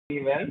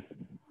well?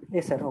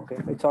 Yes, sir. Okay.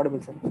 It's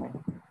audible, sir.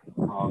 Fine.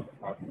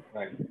 Okay,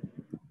 right.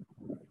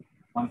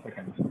 1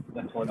 second.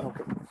 Just hold on.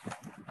 Okay.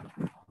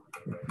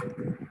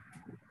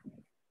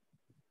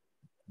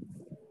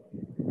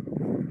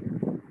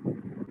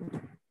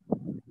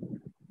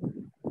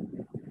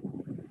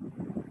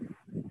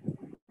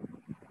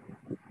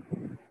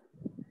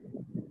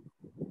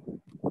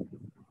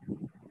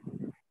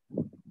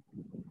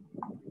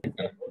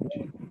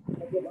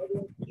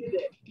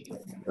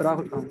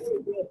 Rahul,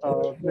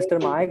 Mr.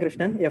 Maya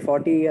Krishnan, a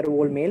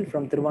 40-year-old male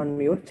from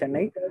Thiruvanmiyur,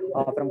 Chennai,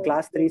 from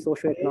class 3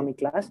 socio-economic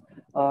class,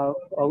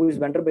 who is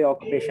vendor by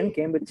occupation,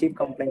 came with chief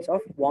complaints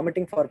of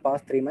vomiting for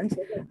past 3 months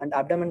and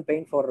abdomen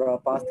pain for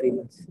past 3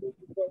 months.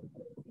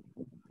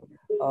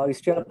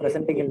 History of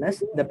presenting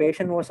illness. The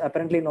patient was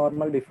apparently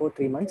normal before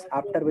 3 months,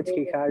 after which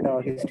he had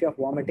a history of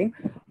vomiting,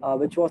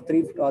 which was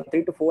 3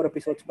 to 4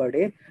 episodes per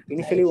day.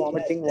 Initially,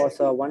 vomiting was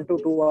 1 to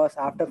 2 hours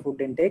after food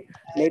intake.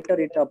 Later,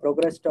 it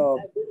progressed.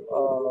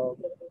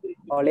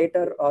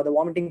 Later, the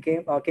vomiting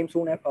came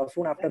soon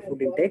after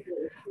food intake.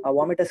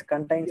 Vomitus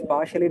contains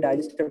partially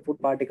digested food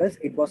particles.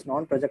 It was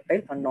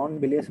non-projectile and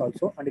non-bilious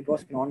also, and it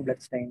was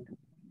non-blood stained.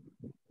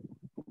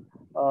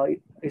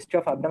 History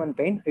of abdomen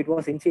pain. It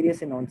was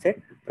insidious in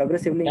onset,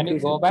 progressively Can you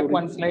increased. go back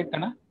one slide,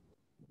 Kana?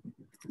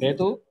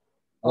 Setu,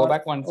 go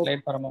back one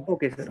slide for a moment.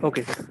 Okay, sir.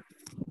 Okay, sir.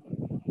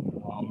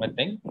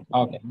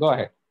 Okay, go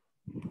ahead.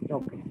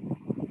 Okay.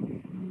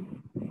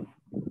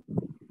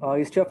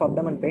 History of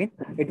abdomen pain.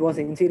 It was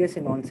insidious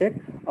in onset.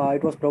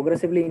 It was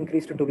progressively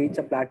increased to reach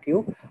a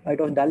plateau. It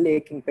was dull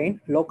aching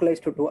pain,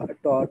 localized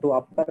to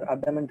upper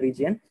abdomen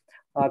region.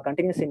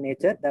 Continuous in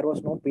nature. There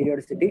was no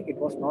periodicity. It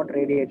was not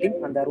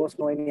radiating, and there was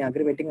no any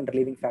aggravating and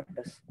relieving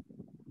factors.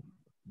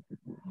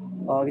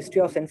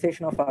 History of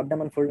sensation of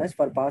abdomen fullness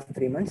for past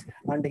 3 months,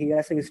 and he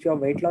has a history of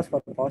weight loss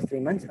for past 3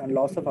 months and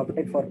loss of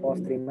appetite for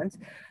past 3 months.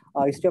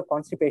 History of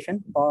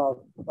constipation was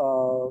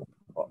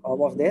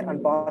there,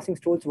 and passing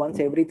stools once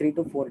every 3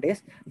 to 4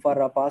 days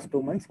for past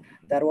 2 months.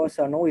 There was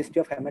no history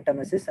of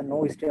hematemesis and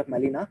no history of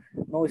melena,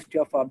 no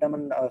history of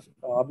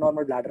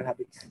abnormal bladder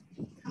habits.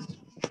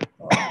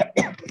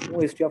 No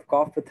history of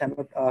cough with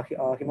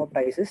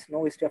hemoptysis,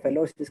 no history of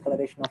yellowish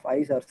discoloration of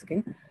eyes or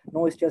skin,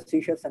 no history of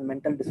seizures and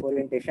mental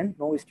disorientation,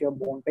 no history of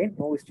bone pain,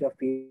 no history of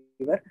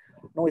fever,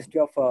 no history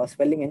of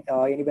swelling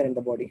anywhere in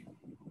the body.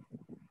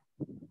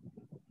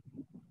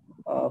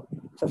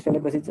 So shall I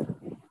proceed, sir?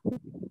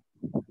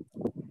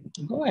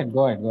 Go ahead.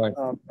 We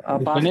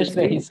finish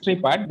the history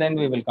part, then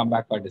we will come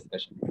back for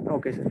discussion.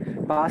 Okay, sir.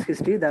 Past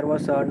history, there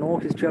was no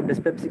history of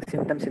dyspeptic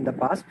symptoms in the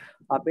past.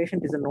 Our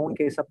patient is a known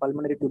case of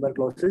pulmonary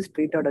tuberculosis,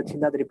 treated at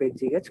Chindadripet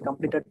GH,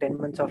 completed 10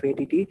 months of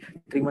ATT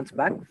 3 months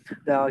back.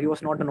 He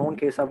was not a known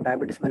case of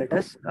diabetes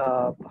mellitus,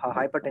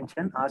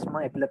 hypertension,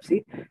 asthma,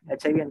 epilepsy,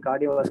 HIV and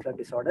cardiovascular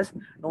disorders.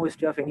 No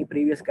history of any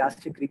previous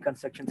gastric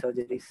reconstruction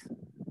surgeries.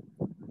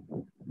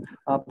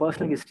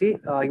 Personal history,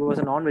 he was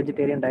a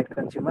non-vegetarian diet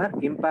consumer,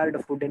 impaired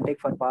food intake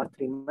for past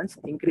 3 months,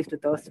 increased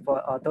thirst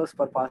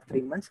for past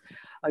 3 months.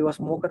 He was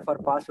smoker for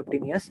past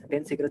 15 years,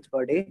 10 cigarettes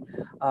per day,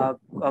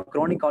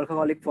 chronic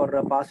alcoholic for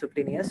past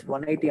 15 years,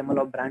 180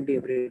 ml of brandy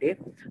every day.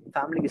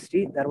 Family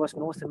history, there was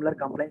no similar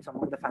complaints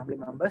among the family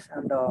members,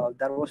 and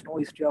there was no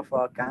history of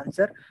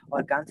cancer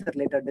or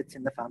cancer-related deaths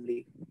in the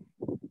family.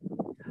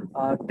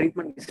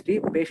 Treatment history,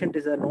 patient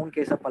is a known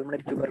case of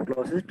pulmonary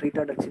tuberculosis,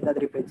 treated at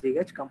Chindadripet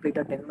GH,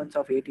 completed 10 months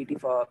of ATT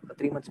for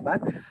 3 months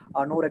back.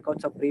 No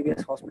records of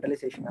previous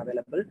hospitalization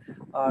available.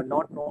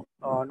 Not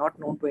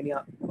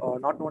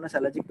known as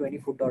allergic to any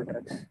food or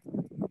drugs.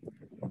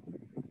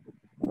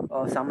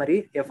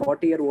 Summary, a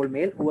 40-year-old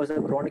male who was a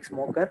chronic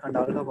smoker and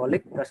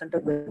alcoholic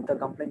presented with the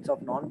complaints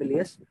of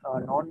non-bilious,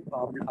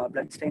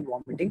 blood-stained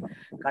vomiting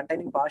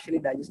containing partially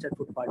digested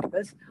food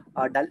particles.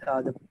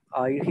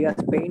 He has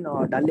pain,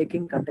 dull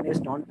aching, continuous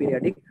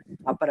non-periodic,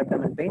 upper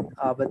abdomen pain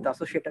with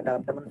associated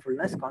abdomen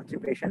fullness,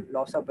 constipation,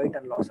 loss of weight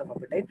and loss of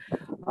appetite.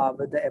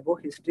 With the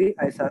above history,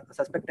 I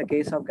suspect a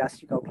case of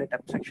gastric outlet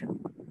obstruction.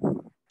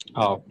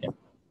 Okay.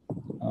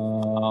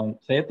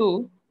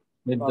 Setu,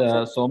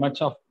 with so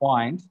much of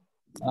points,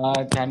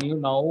 can you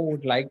now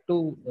would like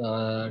to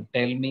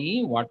tell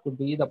me what could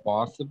be the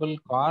possible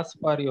cause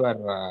for your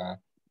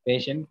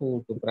patient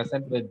to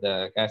present with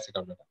gastric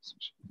outlet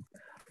obstruction?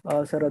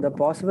 Sir, the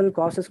possible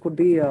causes could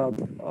be, there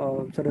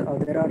are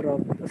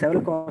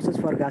several causes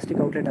for gastric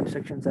outlet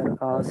obstruction, sir.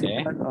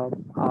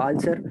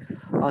 Ulcer,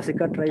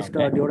 cicatrized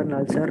duodenal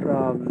ulcer,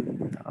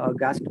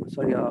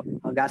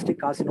 gastric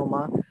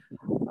carcinoma,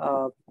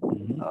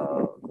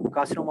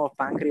 carcinoma of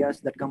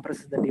pancreas that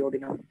compresses the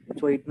duodenum.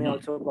 So it may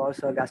also cause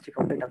gastric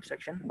outlet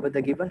obstruction. With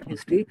the given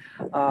history,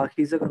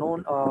 he was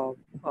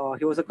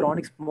a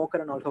chronic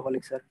smoker and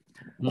alcoholic, sir.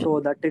 So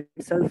that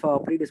itself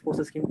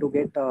predisposes him to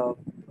get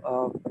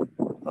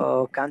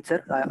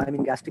cancer. I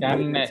mean gastric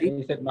malignancy.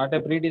 Is it not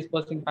a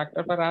predisposing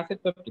factor for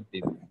acid peptic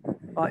disease?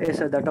 Yes,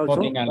 sir, that also.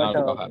 Smoking and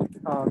alcohol.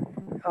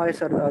 Yes,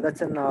 sir.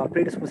 That's a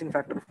predisposing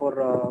factor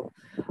for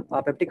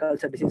peptic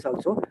ulcer disease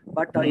also.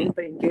 But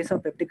in case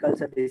of peptic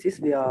ulcer disease,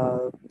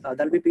 there'll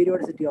be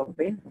periodicity of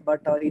pain.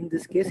 But in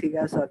this case, he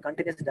has a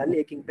continuous dull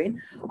aching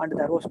pain, and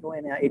there was no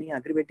any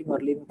aggravating or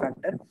leaving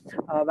factor.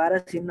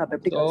 Whereas in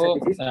peptic ulcer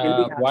disease,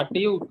 he'll be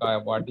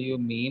what do you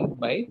mean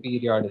by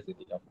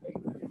periodicity of pain?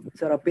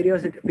 So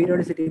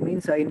periodicity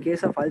means in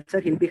case of ulcer,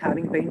 he'll be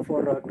having pain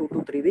for 2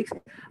 to 3 weeks,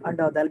 and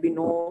there'll be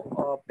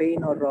no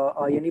pain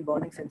or any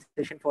burning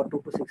sensation for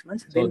 2 to 6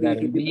 months. So Then there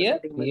he'll will be be a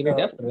presenting period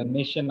with of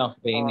remission of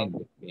pain in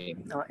between.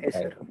 yes,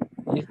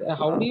 Right. sir.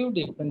 How do you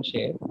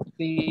differentiate?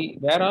 See,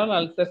 where all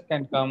ulcers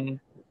can come?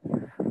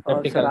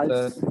 Peptic Sir,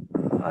 ulcers.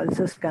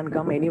 ulcers can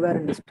come anywhere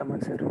in the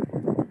stomach, sir.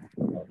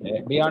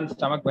 Okay. Beyond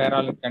stomach, where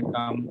all it can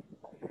come?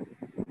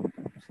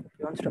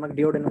 Beyond stomach,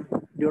 duodenal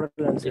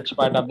ulcer. Which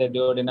part of the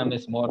duodenum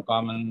is more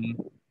common?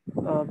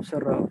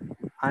 Sir,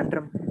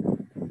 antrum.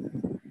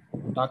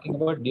 I'm talking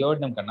about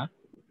duodenum, Kana.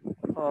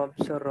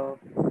 Sir,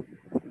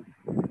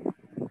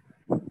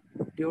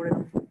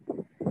 duodenum.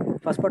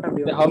 First part of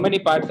duodenum. How many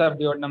parts of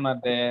duodenum are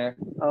there?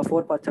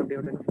 4 parts of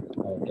duodenum.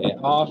 Okay.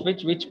 Of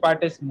which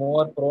part is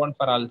more prone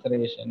for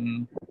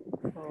ulceration?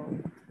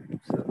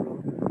 Sir,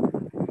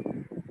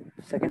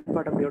 second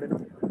part of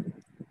duodenum.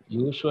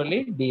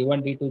 Usually D1,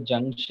 D2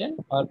 junction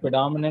or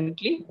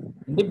predominantly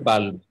in the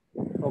bulb.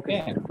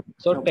 Okay.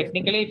 So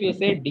technically, if you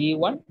say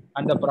D1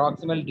 and the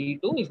proximal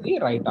D2 is the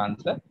right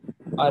answer,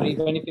 or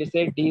even if you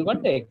say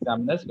D1, the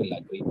examiners will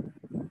agree.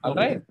 All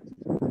right.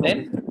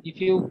 Then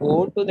if you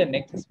go to the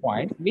next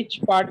point,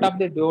 which part of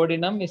the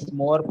duodenum is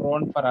more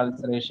prone for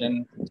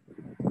ulceration?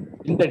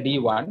 In the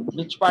D1,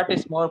 which part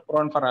is more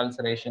prone for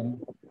ulceration?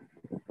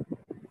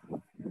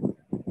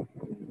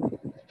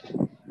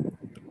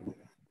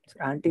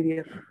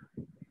 Anterior.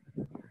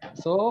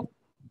 So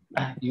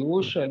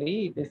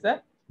usually it is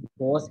a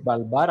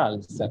post-bulbar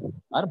ulcer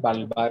or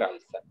bulbar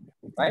ulcer,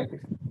 right?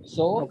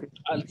 So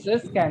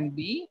ulcers can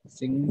be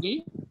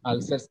single,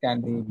 ulcers can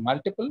be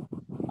multiple,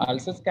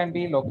 ulcers can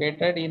be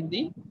located in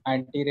the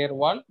anterior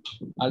wall,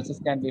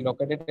 ulcers can be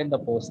located in the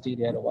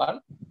posterior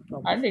wall,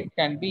 and it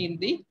can be in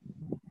the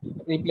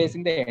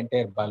replacing the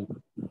entire bulb.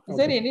 Is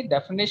there any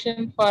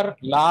definition for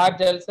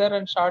large ulcer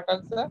and short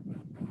ulcer?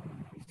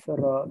 Sir,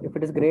 if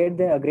it is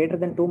greater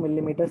than 2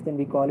 millimeters, then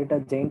we call it a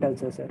giant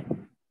ulcer, sir.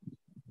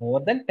 More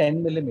than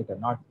 10 millimeter,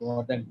 not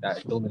more than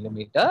 2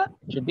 millimeter.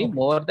 It should be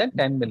more than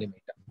 10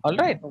 millimeter. All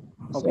right.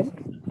 So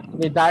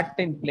with that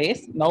in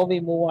place, now we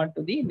move on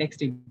to the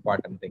next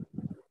important thing.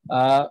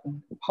 How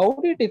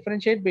do you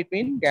differentiate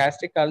between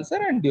gastric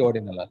ulcer and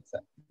duodenal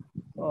ulcer?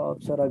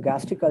 Sir, a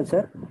gastric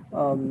ulcer.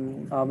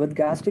 With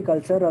gastric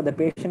ulcer, the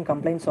patient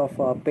complains of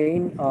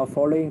pain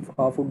following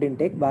food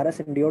intake, whereas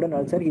in duodenal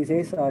ulcer, he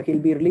says he'll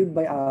be relieved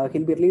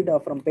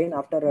from pain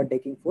after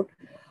taking food,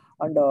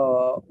 and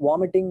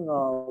vomiting.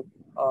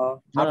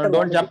 No,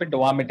 don't jump into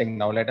vomiting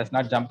now. Let us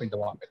not jump into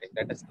vomiting.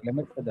 Let us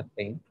limit to the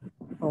pain.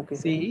 Okay.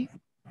 See,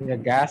 the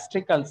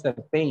gastric ulcer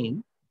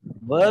pain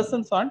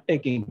worsens on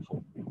taking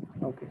food.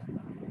 Okay.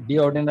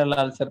 Duodenal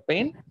ulcer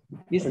pain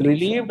is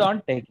relieved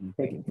on taking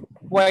pain.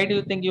 Why do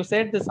you think you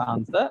said this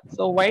answer?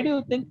 So why do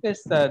you think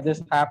this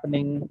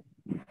happening?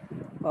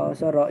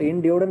 Sir,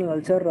 in duodenal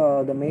ulcer,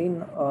 the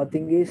main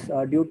thing is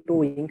due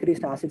to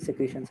increased acid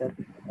secretion, sir.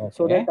 Okay.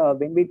 So that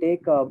when we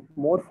take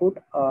more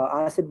food,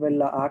 acid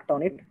will act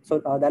on it. So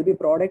there'll be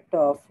product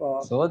of.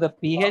 So the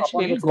pH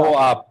will go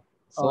up.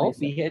 So yes,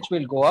 pH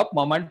will go up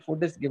moment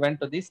food is given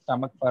to the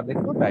stomach for it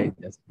to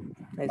digest.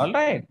 Yes. All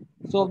right.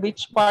 So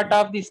which part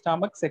of the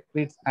stomach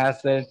secretes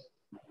acid?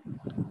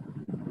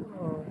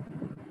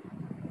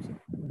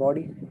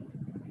 Body.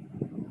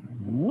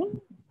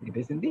 It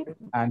is in the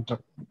antrum.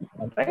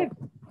 All right.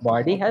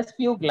 Body has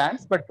few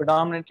glands, but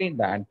predominantly in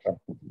the antrum.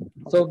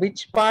 So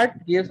which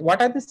part gives,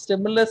 what are the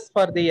stimulus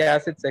for the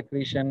acid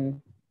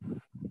secretion?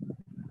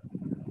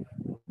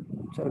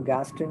 So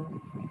gastrin.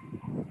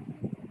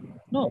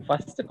 No,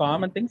 first the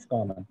common things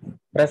common.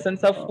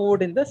 Presence of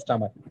food in the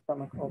stomach.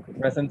 Okay.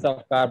 Presence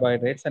of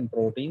carbohydrates and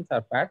proteins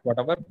or fat,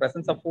 whatever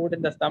presence of food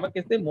in the stomach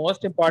is the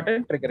most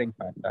important triggering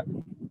factor.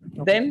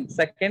 Then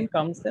second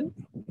comes in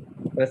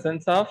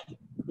presence of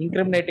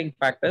incriminating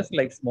factors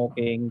like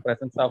smoking,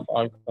 presence of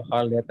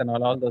alcohol,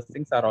 ethanol, all those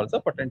things are also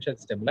potential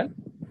stimulant.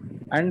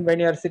 And when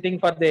you are sitting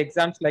for the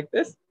exams like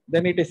this,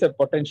 then it is a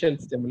potential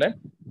stimulant.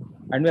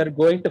 And we are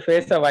going to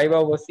face a Viva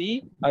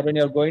OC, or when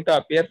you are going to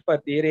appear for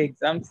theory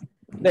exams,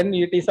 then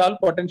it is all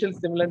potential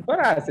stimulant for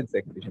acid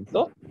secretion.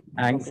 So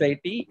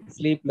anxiety,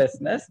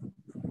 sleeplessness,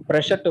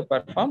 pressure to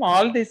perform,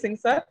 all these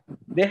things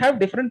they have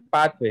different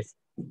pathways.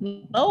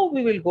 Now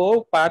we will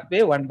go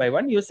pathway one by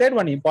one. You said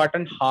one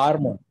important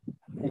hormone,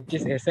 which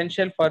is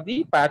essential for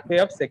the pathway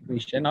of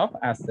secretion of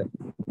acid.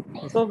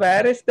 So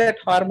where is that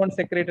hormone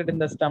secreted in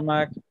the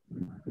stomach?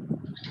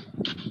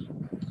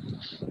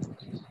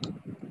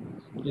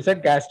 You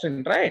said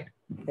gastrin, right?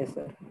 Yes,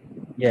 sir.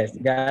 Yes,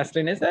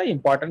 gastrin is an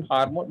important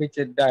hormone which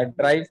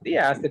drives the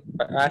acid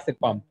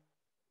pump.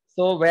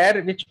 So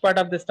which part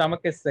of the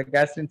stomach is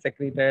gastrin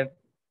secreted?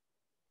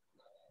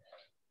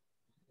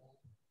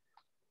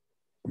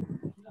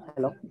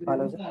 Hello?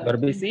 Hello, sir. You're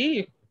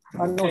busy.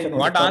 No, sir. You No,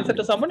 want sir. answer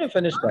to someone, you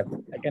finish that.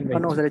 I can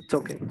wait. No, sir. It's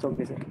okay. It's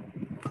okay, sir.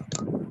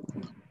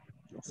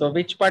 So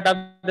which part of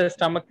the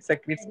stomach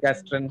secretes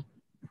gastrin?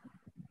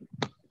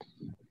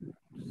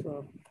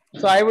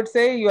 So I would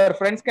say your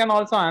friends can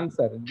also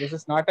answer. This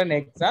is not an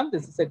exam.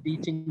 This is a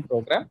teaching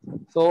program.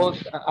 So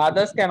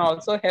others can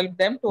also help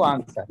them to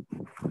answer.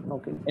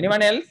 Okay.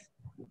 Anyone else?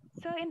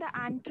 So in the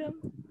antrum.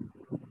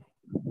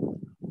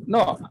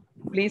 No,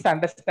 please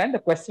understand the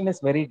question is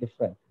very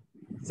different.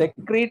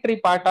 Secretory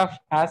part of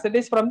acid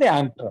is from the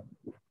antrum.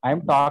 I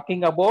am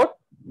talking about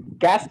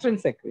gastrin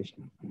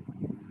secretion.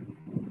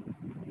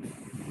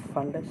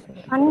 Fundus.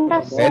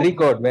 Fundus. Very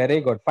good, very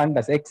good.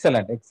 Fundus,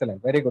 excellent,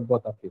 excellent. Very good,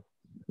 both of you.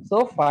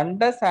 So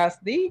fundus has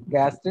the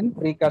gastrin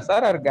precursor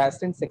or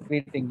gastrin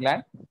secreting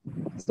gland.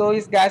 So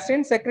is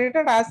gastrin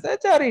secreted as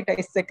such, or it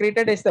is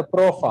secreted as the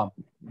proform?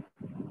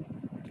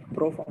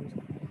 Proform.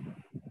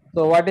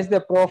 So what is the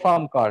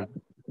proform called?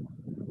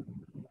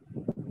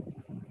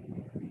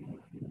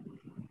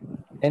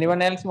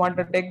 Anyone else want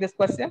to take this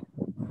question?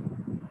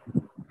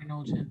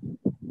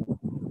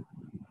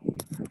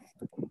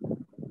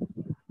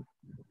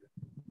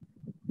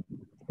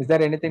 Is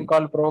there anything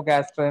called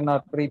progastrin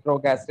or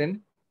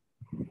pre-progastrin?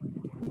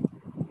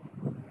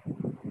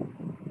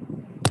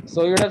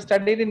 So you would have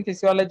studied in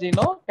physiology,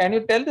 no? Can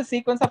you tell the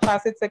sequence of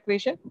acid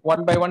secretion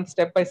one by one,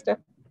 step by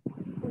step?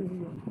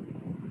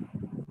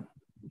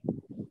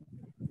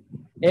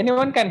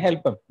 Anyone can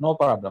help him, no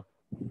problem.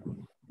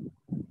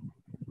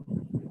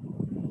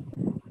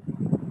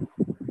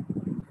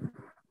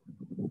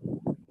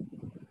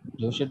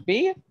 You should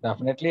be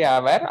definitely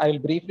aware. I will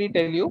briefly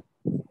tell you.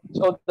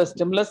 So the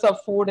stimulus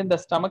of food in the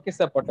stomach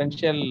is a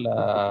potential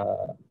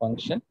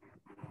function.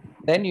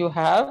 Then you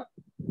have,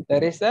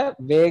 there is a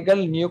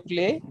vagal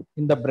nuclei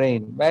in the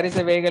brain. Where is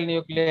the vagal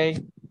nuclei?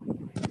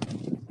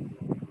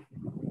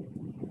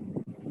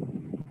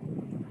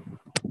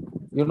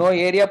 You know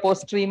area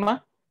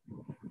postrema?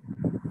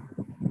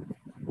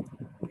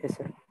 Yes,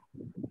 sir.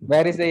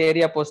 Where is the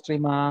area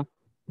postrema?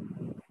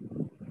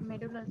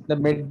 Medulla. The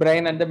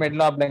midbrain and the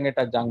medulla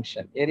oblongata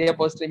junction. Area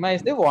postrema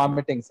is the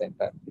vomiting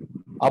center.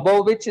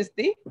 Above which is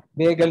the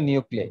vagal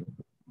nuclei.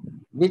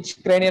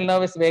 Which cranial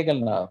nerve is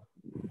vagal nerve?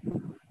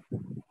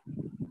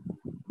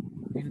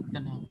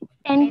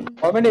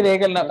 How many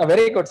vagal nerve?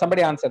 Very good.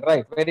 Somebody answered.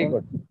 Right. Very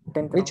good.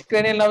 Which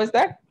cranial nerve is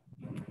that?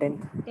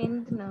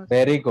 10th nerve.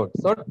 Very good.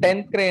 So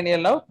 10th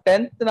cranial nerve,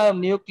 10th nerve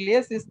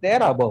nucleus is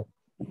there above.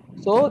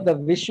 So the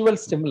visual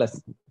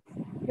stimulus.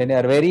 When you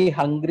are very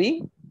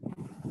hungry,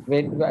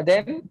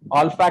 then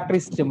olfactory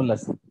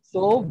stimulus.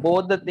 So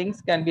both the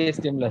things can be a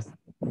stimulus.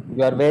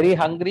 You are very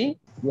hungry,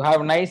 you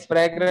have nice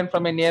fragrance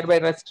from a nearby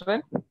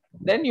restaurant,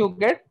 then you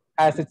get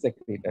acid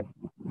secreted.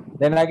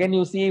 Then again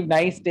you see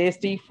nice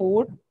tasty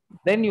food,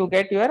 then you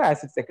get your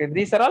acid secreted.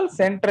 These are all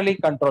centrally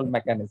controlled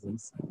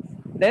mechanisms.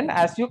 Then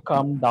as you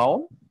come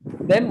down,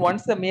 then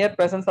once the mere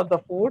presence of the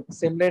food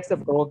stimulates the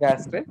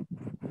progastrin,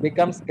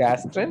 becomes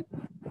gastrin.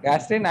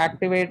 Gastrin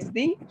activates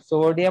the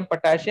sodium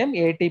potassium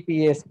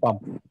ATPase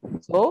pump.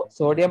 So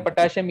sodium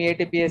potassium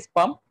ATPase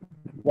pump,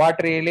 what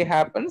really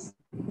happens?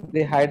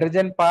 The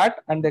hydrogen part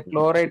and the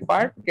chloride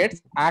part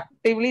gets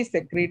actively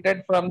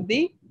secreted from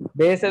the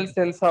basal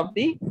cells of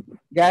the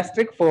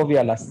gastric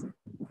foveolus.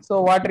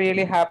 So what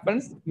really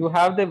happens? You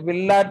have the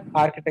Villard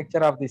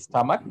architecture of the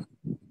stomach.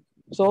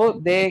 So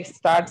they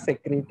start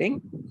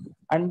secreting,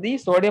 and the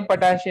sodium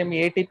potassium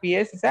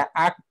ATPase is an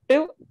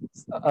active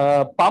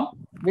pump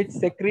which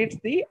secretes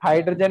the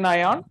hydrogen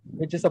ion,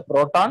 which is a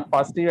proton,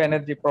 positive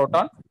energy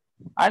proton,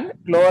 and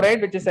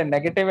chloride, which is a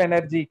negative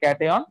energy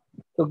cation,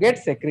 to get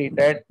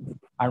secreted.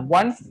 And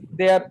once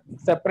they are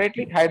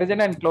separately,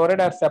 hydrogen and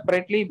chloride are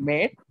separately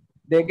made,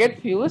 they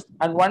get fused,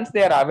 and once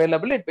they are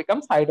available, it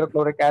becomes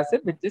hydrochloric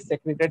acid, which is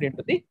secreted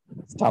into the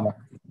stomach.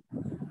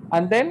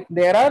 And then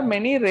there are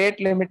many rate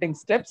limiting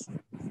steps.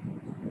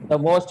 The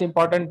most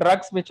important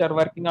drugs which are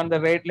working on the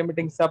rate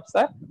limiting steps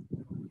are,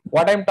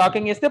 what I'm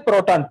talking is the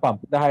proton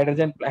pump, the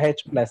hydrogen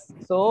H+.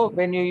 So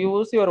when you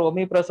use your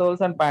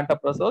omeprazoles and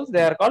pantoprazoles,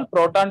 they are called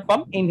proton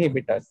pump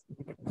inhibitors.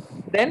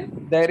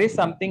 Then there is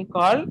something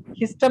called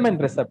histamine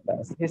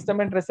receptors.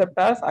 Histamine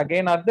receptors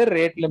again are the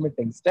rate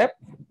limiting step,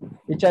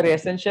 which are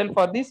essential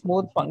for the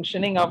smooth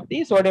functioning of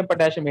the sodium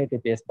potassium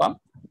ATPase pump.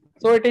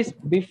 So it is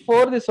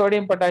before the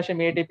sodium potassium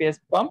ATPase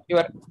pump,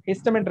 your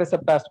histamine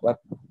receptors work.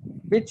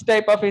 Which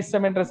type of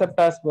histamine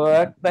receptors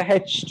work? The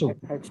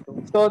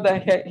H2. So the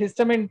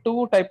histamine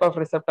 2 type of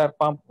receptor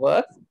pump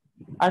works.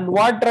 And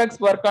what drugs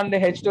work on the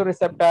H2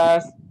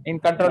 receptors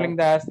in controlling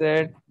the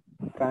acid?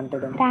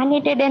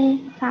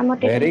 Ranitidine,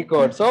 famotidine. Very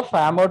good. So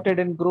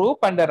famotidine group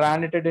and the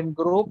ranitidine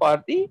group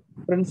are the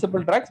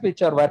principal drugs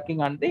which are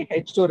working on the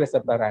H2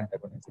 receptor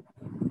antagonism.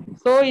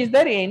 So is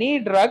there any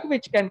drug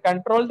which can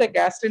control the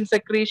gastrin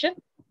secretion?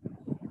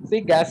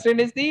 See, gastrin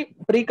is the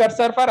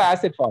precursor for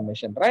acid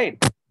formation,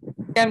 right?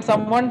 Can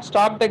someone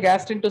stop the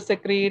gastrin to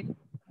secrete?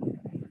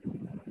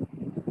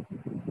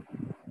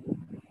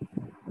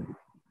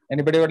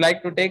 Anybody would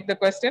like to take the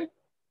question?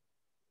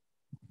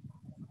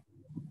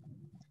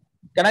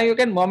 You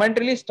can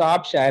momentarily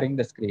stop sharing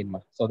the screen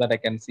so that I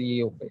can see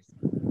your face.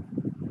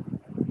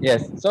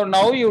 Yes. So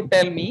now you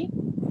tell me,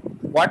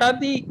 what are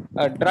the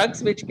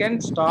drugs which can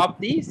stop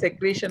the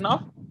secretion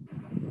of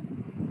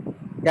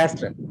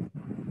gastrin?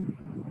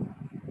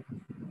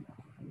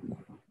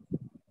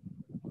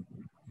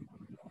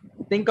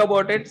 Think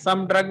about it.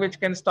 Some drug which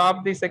can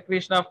stop the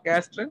secretion of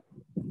gastrin.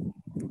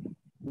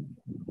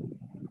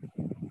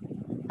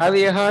 Have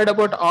you heard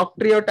about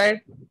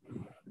octreotide?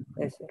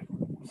 Yes, sir.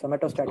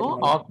 Somatostatin. So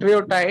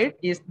octreotide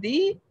is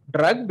the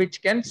drug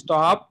which can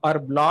stop or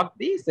block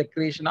the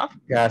secretion of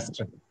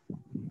gastrin.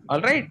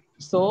 All right.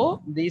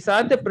 So these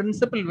are the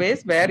principal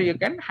ways where you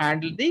can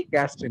handle the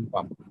gastrin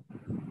pump.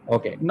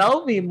 Okay.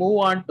 Now we move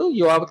on to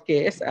your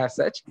case as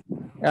such.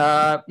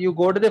 You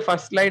go to the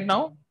first slide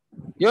now.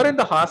 You're in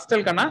the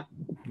hostel, Kana?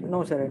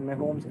 No, sir. In my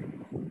home, sir.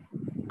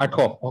 At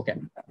home. Okay.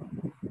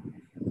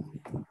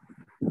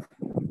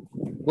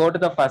 Go to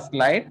the first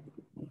slide.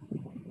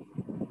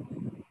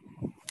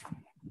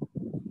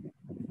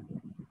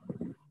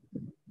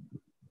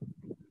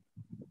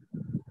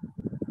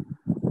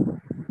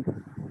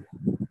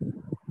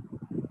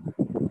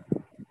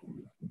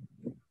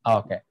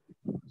 Okay.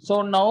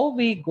 So now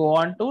we go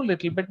on to a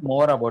little bit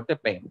more about the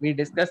pain. We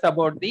discussed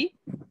about the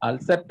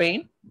ulcer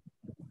pain.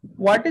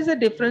 What is the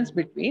difference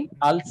between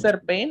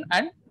ulcer pain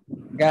and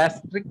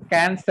gastric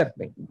cancer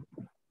pain?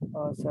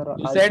 Sir,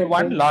 You said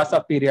one, pain, loss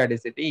of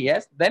periodicity.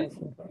 Yes. Then yes,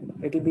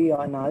 it will be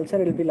an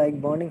ulcer. It will be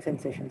like burning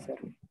sensation, sir.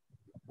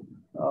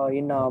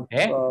 In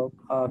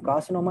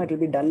carcinoma, it will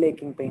be dull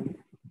aching pain.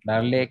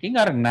 Dull aching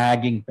or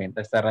nagging pain.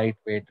 That's the right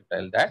way to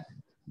tell that.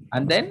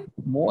 And then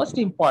most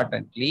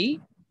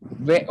importantly,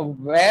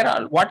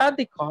 what are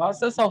the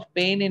causes of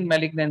pain in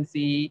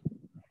malignancy?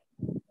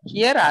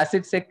 Here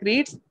acid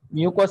secretes,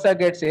 mucosa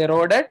gets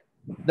eroded,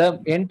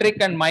 the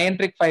enteric and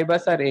myenteric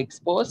fibers are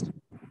exposed.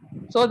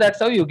 So that's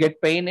how you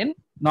get pain in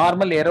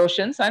normal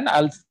erosions and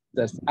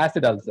ulcers,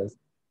 acid ulcers.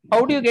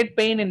 How do you get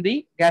pain in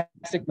the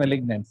gastric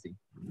malignancy?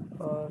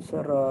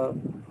 Sir,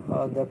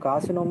 the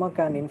carcinoma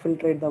can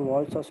infiltrate the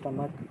walls of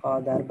stomach,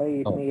 thereby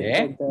it may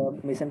irritate the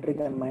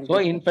mesenteric and myenteric. So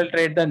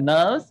infiltrate the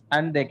nerves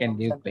and they can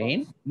give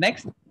pain.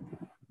 Next.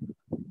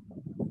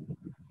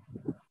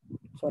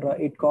 Sir,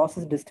 it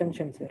causes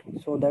distension, sir,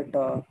 so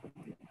that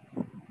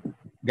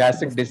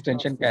gastric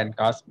distension can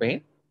cause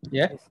pain.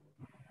 Yeah. Yes.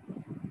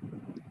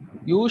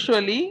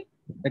 Usually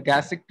the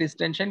gastric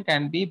distension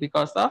can be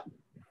because of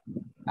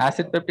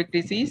acid peptic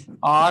disease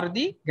or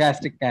the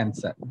gastric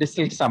cancer,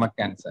 distal stomach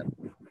cancer.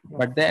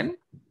 But then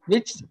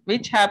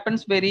which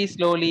happens very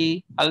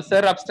slowly, ulcer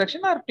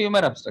obstruction or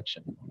tumor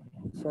obstruction?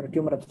 Sir,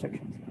 tumor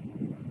obstruction.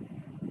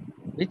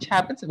 Which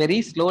happens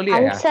very slowly.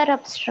 Ulcer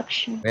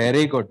obstruction.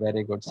 Very good,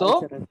 very good.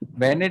 So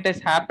when it is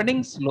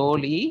happening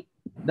slowly,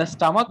 the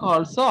stomach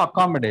also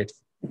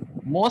accommodates.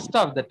 Most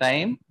of the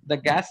time, the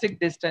gastric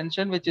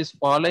distension which is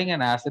following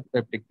an acid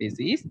peptic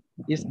disease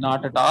is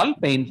not at all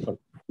painful.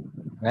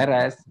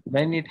 Whereas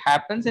when it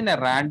happens in a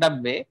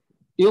random way,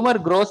 tumor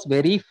grows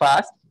very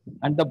fast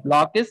and the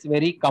block is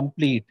very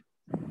complete.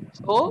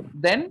 So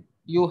then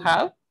you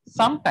have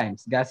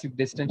sometimes gastric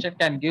distension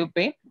can give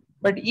pain,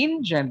 but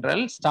in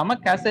general, stomach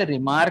has a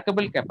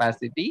remarkable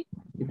capacity.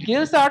 It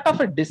gives out of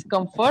a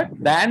discomfort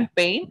than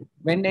pain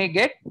when they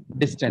get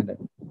distended.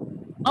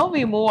 Now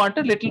we move on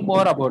to a little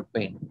more about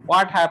pain.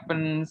 What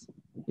happens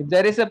if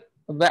there is a,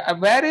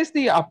 where is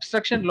the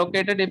obstruction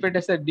located if it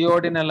is a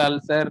duodenal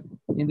ulcer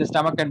in the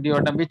stomach and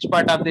duodenum? Which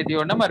part of the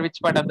duodenum or which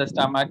part of the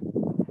stomach?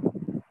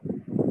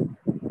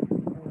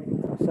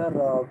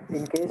 Sir,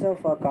 in case of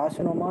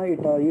carcinoma,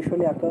 it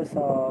usually occurs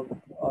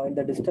in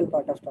the distal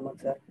part of stomach,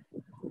 sir.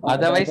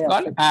 Otherwise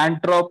called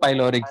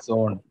antropyloric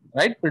zone,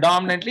 right?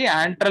 Predominantly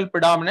antral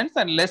predominance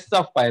and less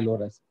of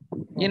pylorus.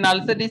 In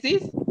ulcer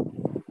disease?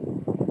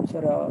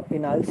 Sir,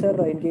 in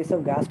ulcer, in case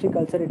of gastric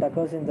ulcer, it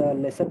occurs in the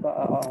lesser,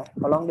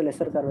 along the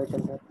lesser curvature,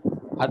 sir.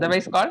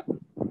 Otherwise called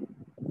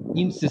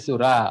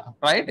incisura,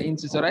 right?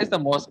 Incisura is the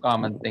most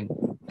common thing.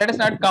 Let us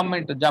not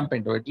jump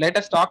into it. Let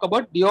us talk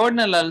about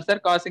duodenal ulcer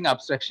causing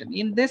obstruction.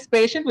 In this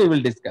patient, we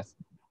will discuss.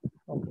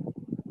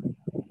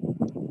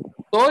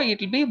 So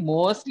it will be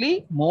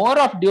mostly more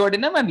of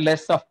duodenum and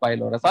less of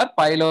pylorus, or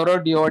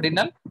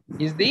pyloroduodenal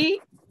is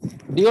the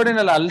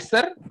duodenal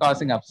ulcer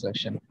causing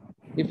obstruction.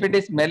 If it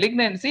is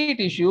malignancy, it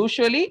is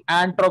usually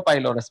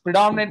antropylorus,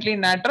 predominantly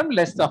in antrum,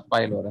 less of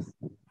pylorus.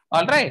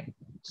 All right.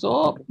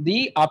 So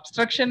the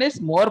obstruction is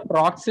more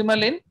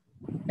proximal in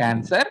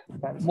cancer,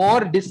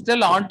 more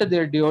distal onto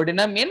the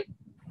duodenum in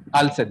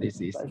ulcer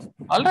disease.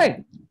 All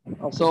right.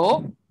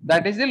 So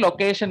that is the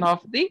location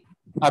of the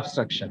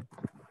obstruction.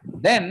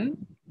 Then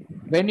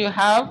when you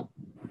have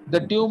the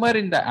tumor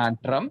in the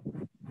antrum,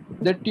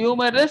 the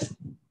tumor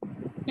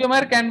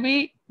can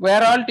be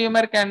where all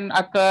tumor can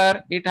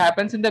occur. It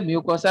happens in the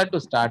mucosa to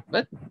start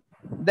with.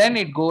 Then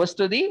it goes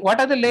to the, what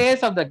are the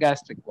layers of the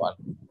gastric wall?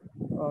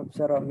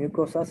 Sir,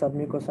 mucosa,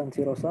 submucosa, and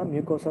serosa.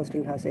 Mucosa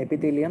still has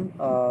epithelium.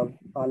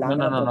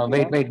 No.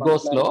 Wait, go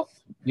slow.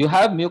 You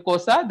have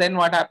mucosa, then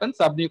what happens?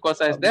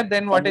 Submucosa is there,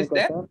 then what is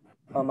there?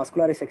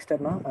 Muscularis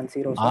externa and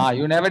serosa. Ah,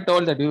 you never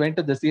told that. You went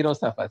to the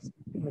serosa first.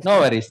 No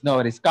worries, no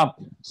worries. Come.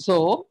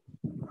 So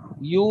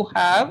you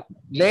have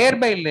layer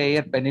by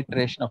layer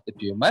penetration of the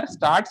tumor.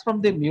 Starts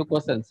from the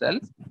mucosal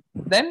cells.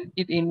 Then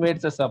it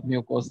invades the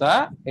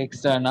submucosa,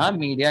 externa,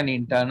 media, and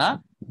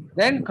interna.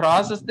 Then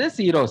crosses the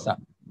serosa.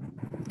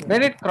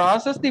 When it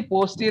crosses the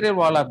posterior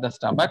wall of the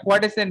stomach,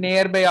 what is the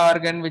nearby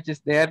organ which is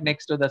there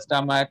next to the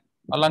stomach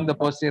along the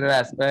posterior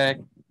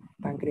aspect?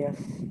 Pancreas.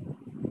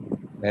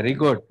 Very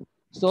good.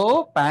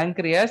 So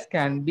pancreas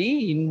can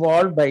be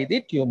involved by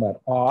the tumor,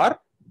 or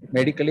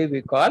medically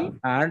we call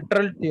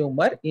antral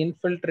tumor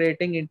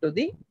infiltrating into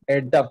the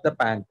head of the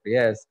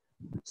pancreas.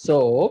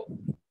 So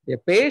a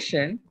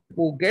patient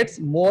who gets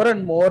more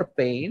and more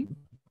pain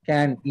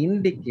can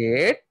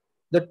indicate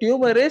the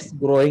tumor is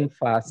growing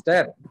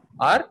faster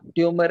or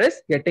tumor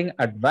is getting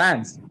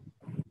advanced.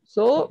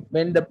 So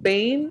when the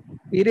pain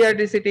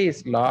periodicity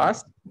is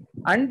lost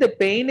and the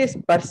pain is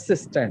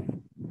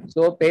persistent,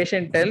 so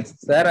patient tells,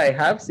 sir, I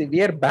have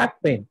severe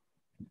back pain,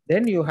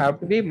 then you have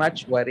to be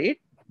much worried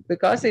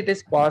because it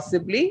is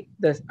possibly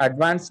the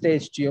advanced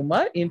stage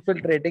tumor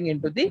infiltrating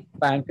into the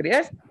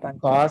pancreas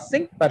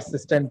causing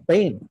persistent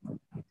pain.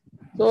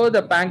 So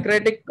the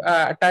pancreatic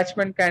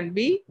attachment can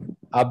be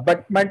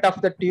abutment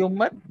of the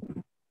tumor,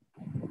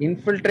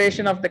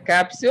 infiltration of the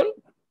capsule,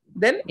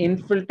 then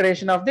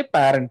infiltration of the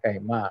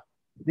parenchyma.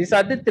 These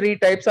are the three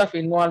types of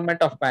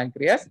involvement of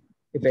pancreas.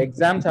 If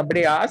exam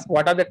somebody asks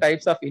what are the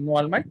types of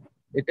involvement,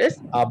 it is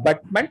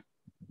abutment,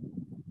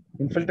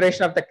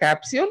 infiltration of the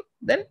capsule,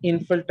 then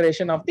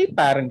infiltration of the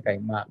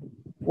parenchyma.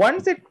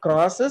 Once it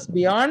crosses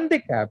beyond the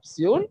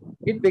capsule,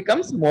 it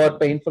becomes more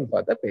painful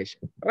for the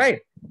patient, right?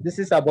 This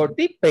is about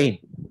the pain.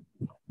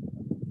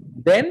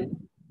 Then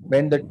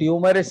when the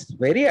tumor is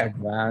very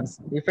advanced,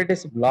 if it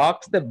is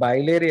blocks the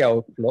biliary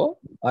outflow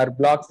or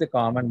blocks the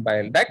common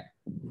bile duct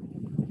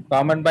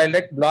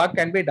block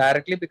can be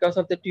directly because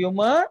of the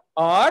tumor,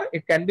 or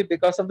it can be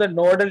because of the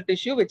nodal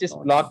tissue which is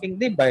blocking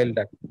the bile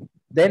duct.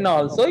 Then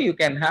also you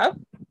can have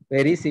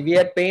very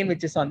severe pain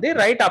which is on the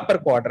right upper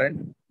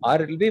quadrant, or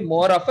it will be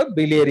more of a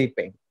biliary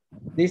pain.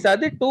 These are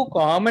the two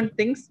common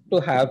things to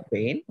have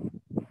pain.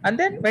 And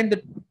then when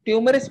the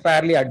tumor is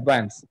fairly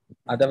advanced,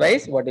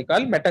 otherwise what we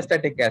call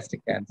metastatic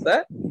gastric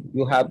cancer,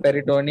 you have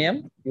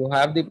peritoneum, you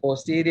have the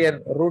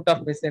posterior root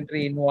of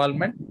mesentery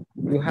involvement,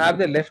 you have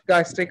the left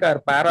gastric or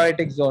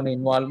paraotic zone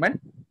involvement,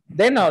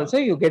 then also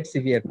you get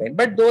severe pain.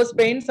 But those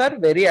pains are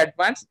very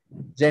advanced.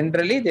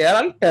 Generally, they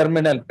are all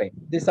terminal pain.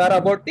 These are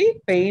about the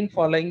pain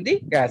following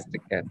the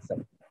gastric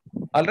cancer.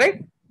 All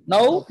right.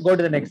 Now go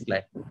to the next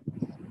slide.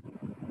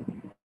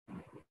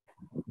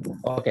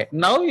 Okay.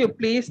 Now you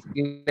please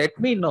let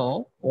me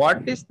know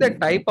what is the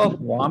type of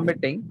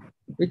vomiting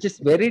which is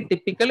very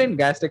typical in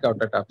gastric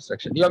outlet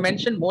obstruction. You have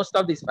mentioned most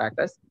of these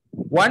factors.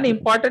 One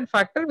important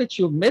factor which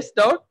you missed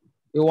out,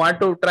 you want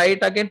to try it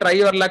again, try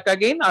your luck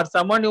again, or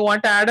someone you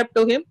want to add up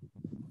to him?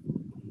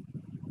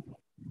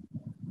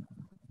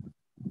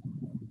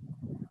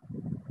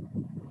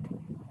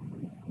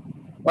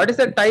 What is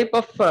the type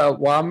of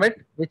vomit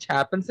which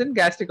happens in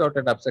gastric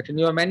outlet obstruction?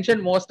 You have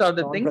mentioned most of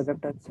the things.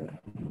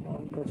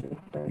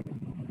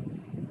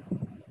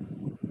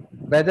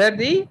 Whether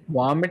the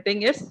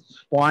vomiting is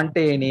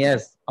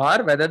spontaneous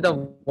or whether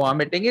the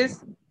vomiting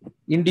is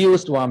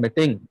induced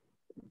vomiting.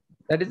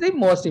 That is the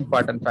most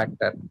important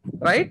factor,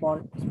 right?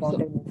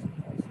 Spontaneous.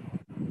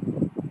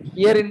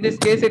 Here in this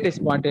case, it is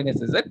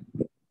spontaneous, is it?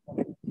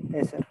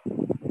 Yes, sir.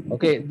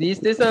 Okay, is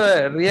this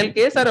a real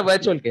case or a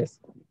virtual case?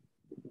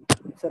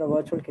 Sir, a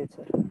virtual case,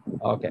 sir.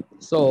 Okay,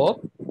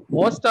 so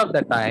most of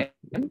the time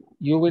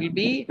you will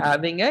be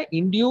having a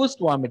induced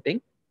vomiting.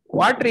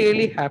 What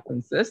really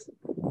happens is,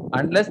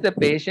 unless the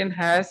patient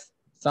has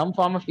some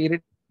form of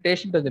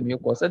irritation to the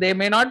mucosa, they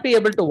may not be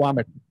able to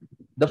vomit.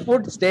 The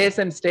food stays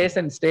and stays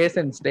and stays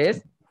and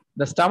stays.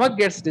 The stomach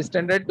gets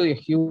distended to a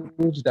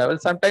huge level.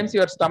 Sometimes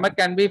your stomach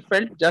can be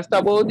felt just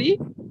above the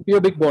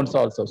pubic bones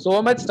also.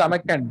 So much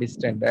stomach can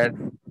distended.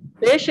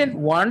 Patient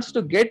wants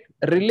to get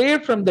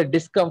relieved from the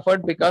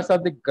discomfort because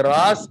of the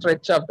gross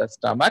stretch of the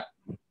stomach.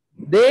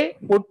 They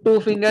put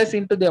two fingers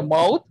into their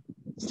mouth,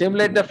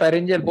 stimulate the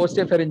pharyngeal,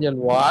 posterior pharyngeal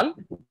wall,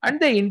 and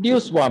they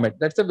induce vomit.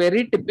 That's a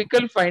very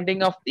typical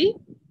finding of the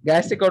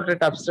gastric outlet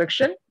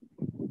obstruction.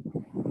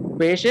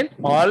 Patient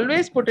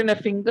always put in a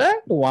finger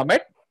to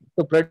vomit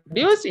to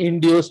produce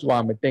induced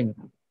vomiting.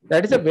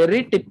 That is a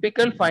very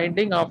typical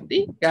finding of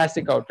the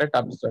gastric outlet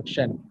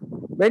obstruction.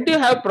 When do you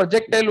have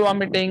projectile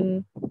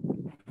vomiting?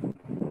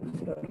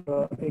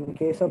 In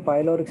case of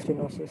pyloric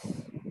stenosis.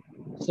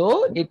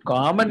 So it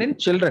common in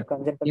children,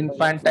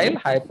 infantile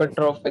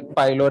hypertrophic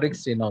pyloric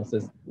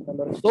stenosis.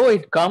 So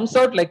it comes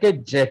out like a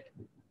jet.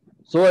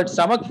 So its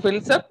stomach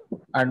fills up,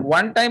 and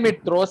one time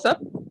it throws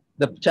up,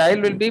 the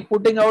child will be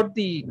putting out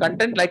the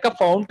content like a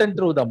fountain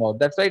through the mouth.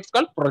 That's why it's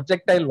called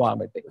projectile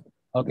vomiting.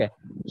 Okay.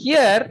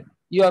 Here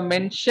you have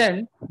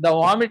mentioned the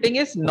vomiting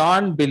is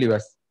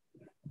non-bilious.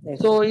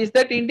 Yes. So is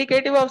that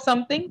indicative of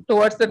something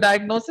towards the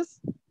diagnosis?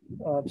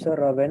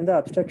 Sir, when the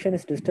obstruction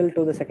is distal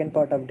to the second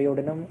part of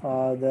duodenum,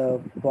 the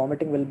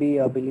vomiting will be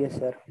bilious,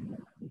 sir.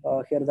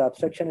 Here the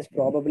obstruction is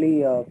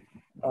probably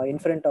in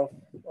front of,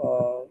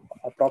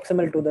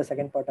 proximal to the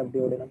second part of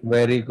duodenum.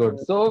 Very good.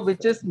 So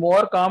which is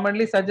more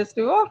commonly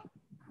suggestive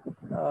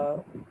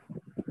of?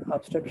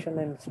 Obstruction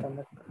in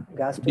stomach,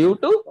 gastric. Due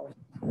to?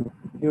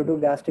 Due to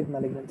gastric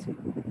malignancy.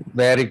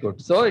 Very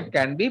good. So it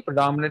can be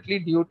predominantly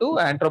due to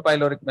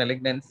antropyloric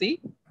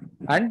malignancy,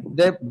 and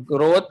the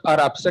growth or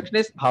obstruction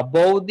is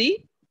above the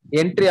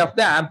entry of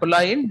the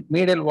ampulla in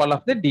medial wall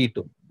of the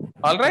D2.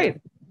 All right.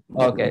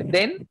 Okay.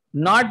 Then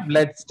not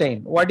blood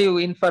stain. What do you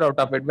infer out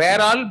of it? Where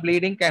all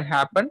bleeding can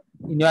happen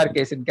in your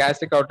case in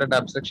gastric outlet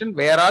obstruction?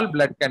 Where all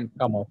blood can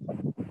come out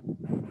from?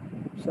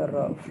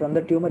 Sir, from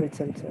the tumor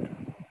itself, sir.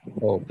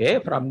 Okay,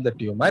 from the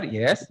tumor,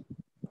 yes.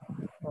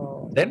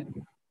 Then?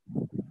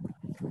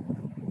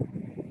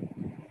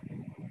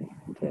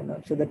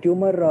 So the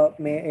tumor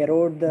may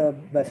erode the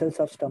vessels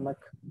of stomach.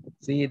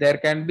 See, there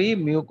can be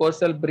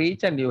mucosal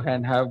breach and you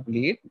can have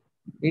bleed.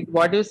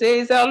 What you say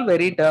is all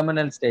very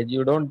terminal stage.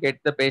 You don't get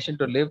the patient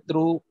to live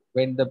through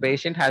when the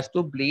patient has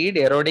to bleed,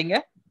 eroding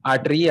a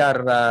artery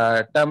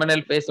or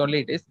terminal phase only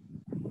it is.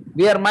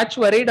 We are much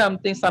worried on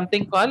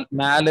something called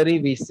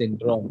Mallory-Weiss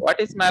syndrome. What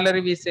is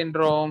Mallory-Weiss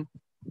syndrome?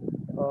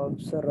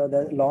 Sir,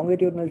 the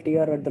longitudinal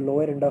tear at the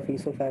lower end of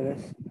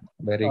esophagus.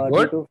 Very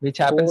good. Which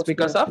happens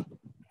because of?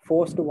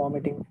 Forced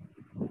vomiting.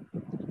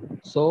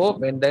 So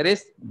when there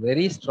is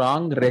very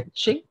strong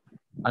retching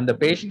and the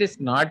patient is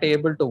not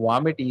able to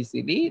vomit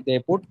easily, they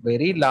put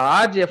very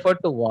large effort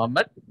to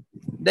vomit,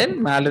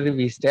 then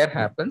Mallory-Weiss tear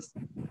happens.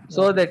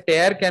 So the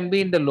tear can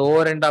be in the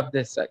lower end of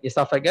this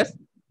esophagus,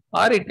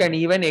 or it can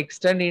even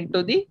extend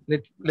into the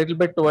little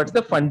bit towards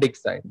the fundic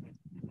side.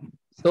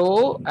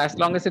 So as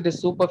long as it is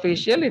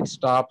superficial, it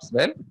stops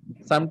well.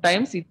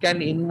 Sometimes it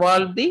can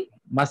involve the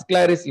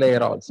muscularis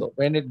layer also.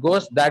 When it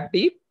goes that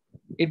deep,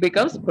 it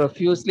becomes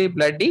profusely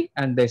bloody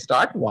and they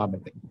start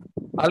vomiting.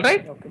 All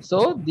right. Okay.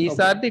 So these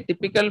are the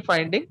typical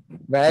finding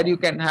where you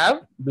can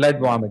have blood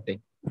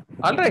vomiting.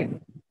 All right.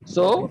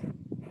 So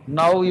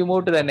now you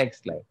move to the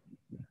next slide.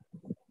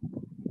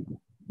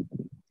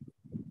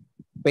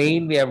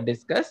 Pain we have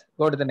discussed.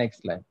 Go to the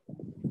next slide.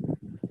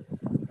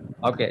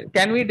 Okay.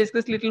 Can we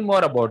discuss a little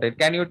more about it?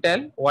 Can you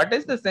tell what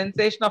is the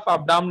sensation of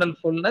abdominal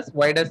fullness?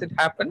 Why does it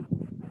happen?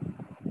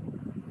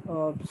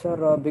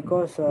 Sir,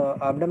 because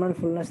abdominal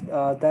fullness,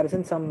 there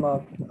isn't some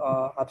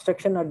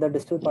obstruction at the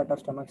distal part of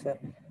stomach, sir.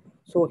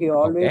 So he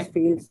always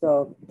feels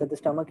that the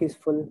stomach is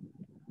full,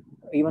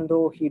 even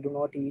though he do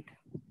not eat.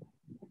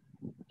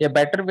 A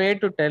better way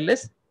to tell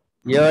is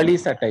early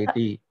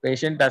satiety.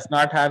 Patient does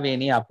not have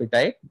any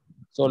appetite.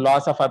 So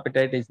loss of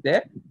appetite is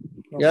there.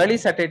 Early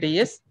satiety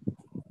is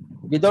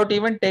without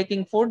even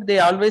taking food, they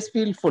always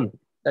feel full.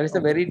 That is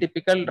a very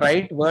typical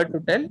right word to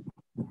tell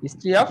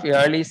history of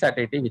early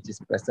satiety which is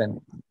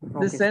present.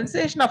 The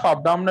sensation of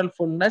abdominal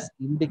fullness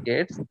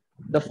indicates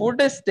the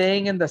food is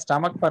staying in the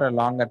stomach for a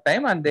longer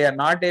time and they are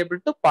not able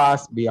to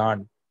pass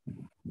beyond.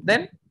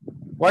 Then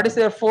what is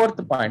your fourth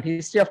point?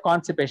 History of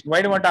constipation.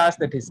 Why do you want to ask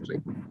that history?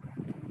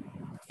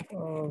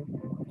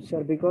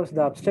 Sir, because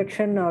the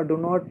obstruction do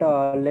not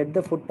let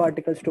the food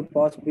particles to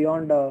pass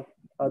beyond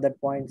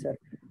that point, sir.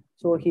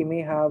 So he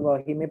may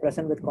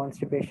present with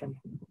constipation.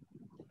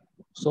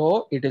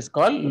 So it is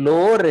called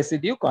low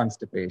residue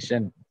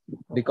constipation.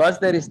 Because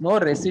there is no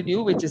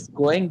residue which is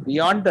going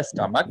beyond the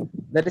stomach,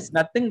 there is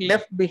nothing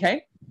left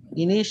behind.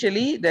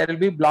 Initially, there will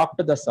be blocked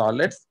to the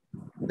solids.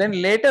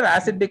 Then later,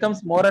 as it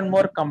becomes more and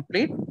more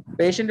complete,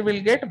 patient will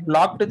get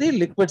blocked to the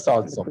liquids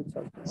also.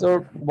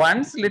 So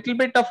once little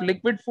bit of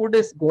liquid food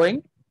is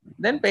going,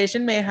 then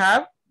patient may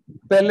have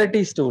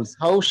pellety stools.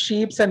 How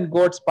sheep and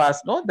goats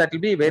pass, no? That will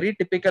be very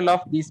typical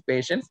of these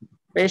patients.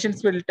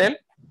 Patients will tell,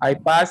 I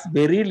pass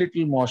very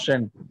little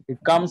motion. It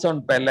comes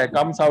out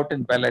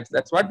in pellets.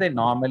 That's what they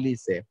normally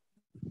say.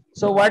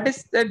 So what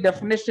is the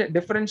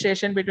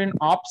differentiation between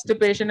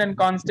obstipation and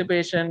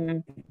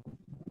constipation?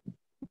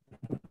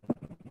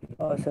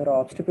 Sir,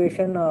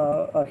 obstipation,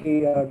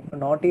 he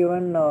not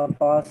even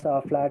pass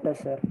flatus,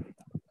 sir.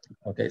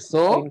 Okay,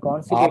 so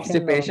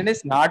obstipation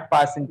is not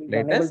passing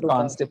flatus.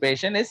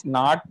 Constipation is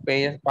not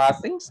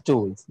passing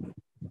stools.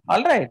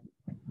 All right.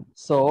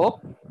 So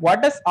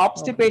what does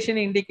obstipation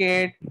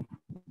indicate?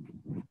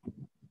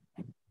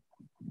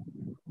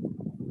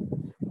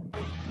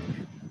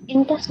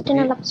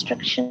 Intestinal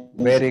obstruction.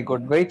 Very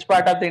good. Which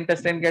part of the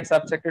intestine gets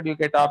obstructed? You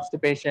get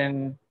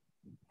obstipation.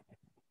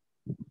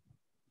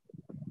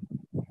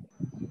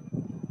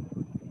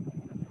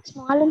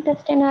 Small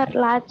intestine or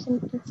large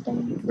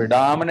intestine?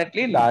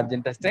 Predominantly large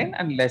intestine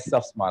and less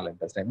of small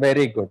intestine.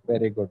 Very good.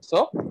 Very good.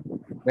 So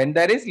when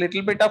there is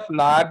little bit of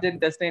large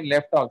intestine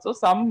left also,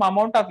 some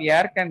amount of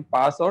air can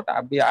pass out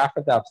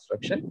after the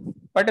obstruction.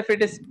 But if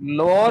it is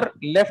lower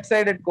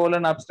left-sided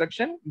colon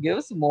obstruction,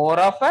 gives more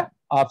of a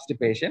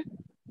obstipation.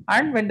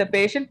 And when the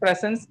patient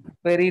presents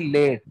very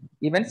late,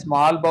 even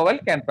small bowel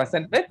can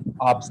present with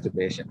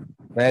obstipation.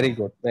 Very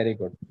good. Very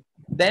good.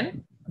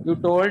 Then you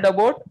told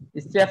about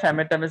history of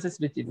hematemesis,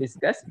 which we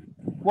discussed.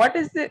 What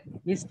is the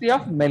history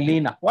of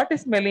melena? What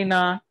is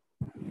melena?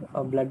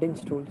 Blood in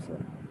stool, sir.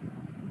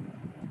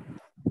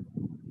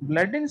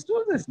 blood in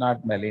stools is not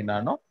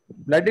melena, no.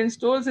 Blood in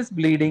stools is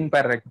bleeding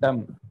per rectum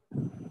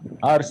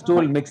or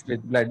stool mixed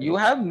with blood. You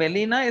have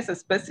melena is a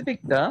specific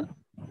term.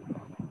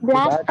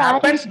 Black It tarry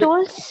happens with,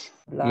 stools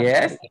Black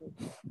yes, tarry.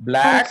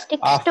 black,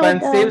 sticks to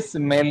offensive, the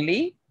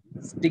smelly,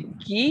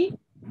 sticky,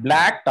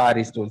 black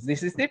tarry stools.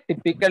 This is the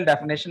typical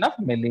definition of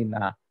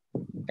melena.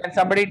 Can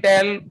somebody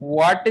tell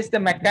what is the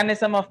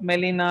mechanism of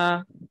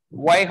melena?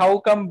 Why, how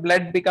come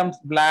blood becomes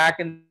black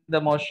in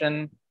the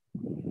motion?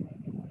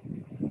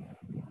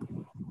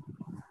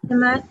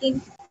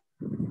 Hematin.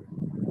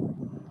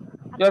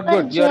 You're upper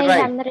good, you're GI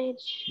right.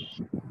 hemorrhage.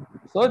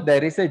 So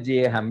there is a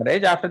GA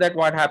hemorrhage. After that,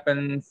 what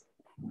happens?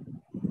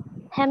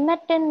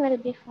 Hematin will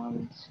be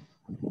formed.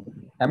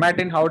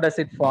 Hematin, how does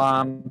it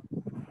form?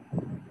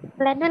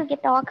 Blood will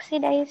get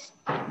oxidized.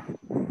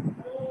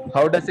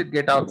 How does it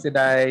get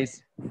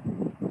oxidized?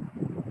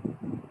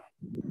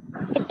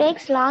 It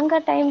takes longer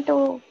time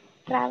to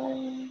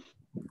travel.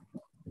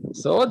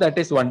 So that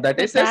is one. That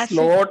is a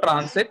slow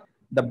transit.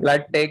 The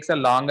blood takes a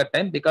longer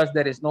time because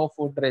there is no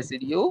food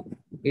residue.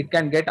 It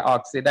can get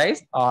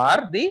oxidized,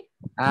 or the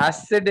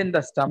acid in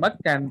the stomach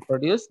can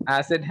produce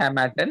acid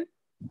hematin.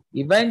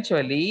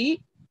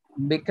 Eventually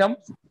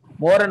becomes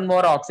more and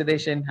more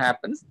oxidation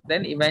happens.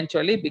 Then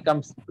eventually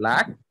becomes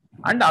black,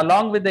 and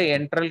along with the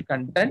enteral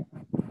content,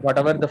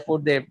 whatever the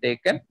food they have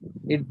taken,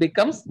 it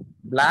becomes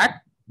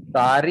black,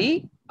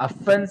 tarry,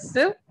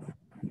 offensive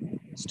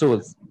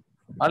stools.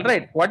 All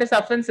right. What is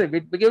offensive?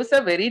 It gives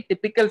a very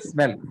typical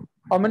smell.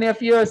 How many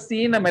of you have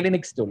seen a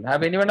melanic stool?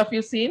 Have any one of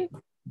you seen?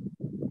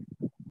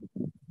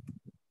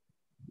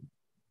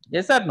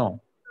 Yes or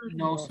no?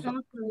 No, sir.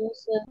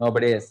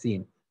 Nobody has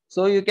seen.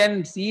 So you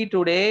can see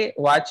today,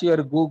 watch your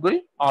Google.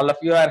 All of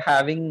you are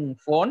having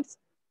phones.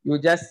 You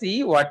just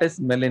see what is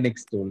melanic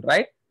stool,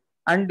 right?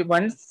 And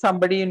once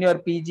somebody in your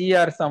PG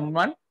or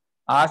someone,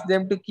 ask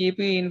them to keep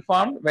you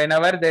informed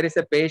whenever there is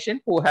a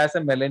patient who has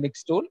a melanic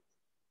stool.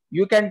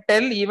 You can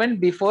tell even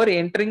before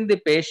entering the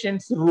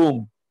patient's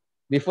room,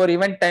 before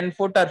even 10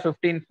 foot or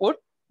 15 foot,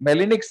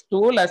 melanic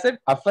stool as an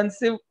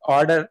offensive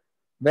order,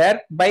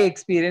 where by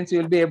experience you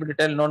will be able to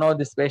tell, no,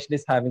 this patient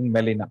is having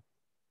melena.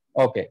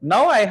 Okay,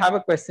 now I have a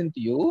question to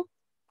you.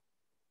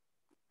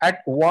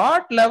 At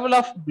what level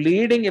of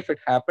bleeding, if it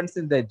happens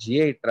in the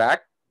GI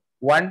tract,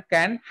 one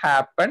can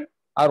happen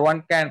or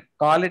one can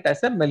call it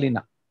as a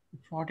melena?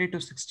 40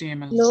 to 60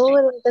 ml.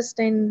 Lower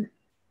intestine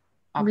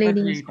Upper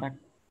bleeding. GI tract.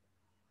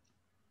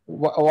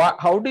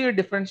 How do you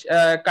differentiate?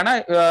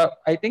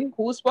 I think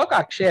who spoke?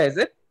 Akshay, is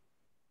it?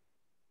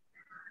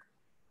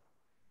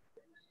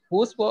 Who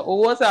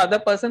was the other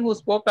person who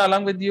spoke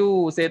along with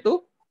you,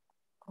 Setu?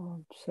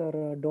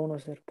 Sir, don't know,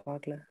 sir.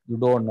 Pakla. You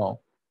don't know.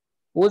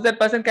 Who is that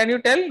person? Can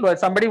you tell?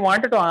 Somebody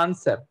wanted to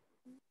answer.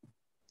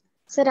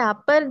 Sir,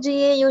 upper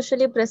GA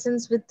usually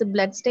presents with the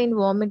bloodstained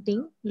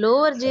vomiting.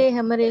 Lower GA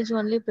hemorrhage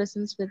only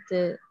presents with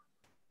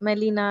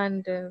melena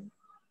and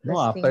No,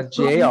 upper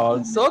GA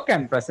also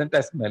can present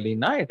as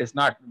melena. It is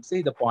not.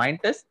 See, the point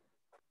is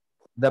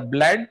the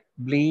blood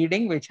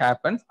bleeding which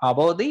happens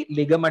above the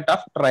ligament of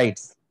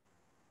Treitz.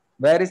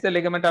 Where is the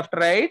ligament of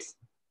Treitz?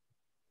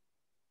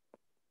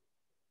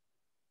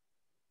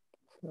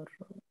 Sir,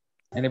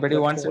 Anybody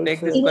that wants to take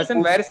this also-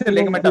 question? Where is the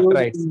ligament of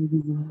Treitz?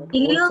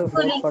 also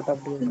fourth part of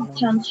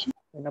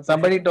duodenum.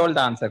 Somebody told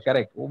the answer.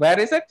 Correct. Where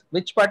is it?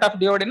 Which part of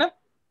duodenum?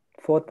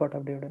 Fourth part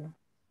of duodenum.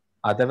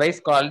 Otherwise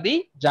called the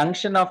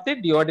junction of the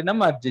duodenum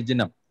or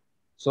jejunum.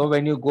 So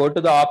when you go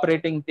to the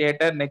operating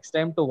theater next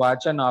time to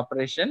watch an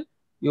operation,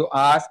 you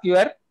ask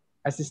your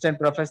assistant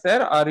professor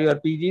or your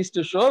PGs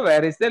to show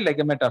where is the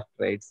ligament of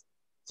Treitz.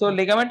 So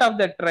ligament of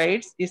the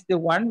Treitz is the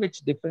one which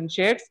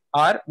differentiates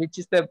or which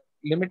is the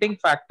limiting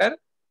factor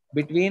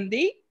between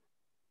the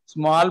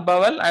small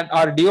bowel and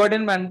or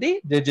duodenum and the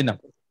jejunum.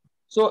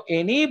 So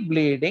any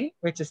bleeding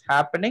which is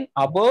happening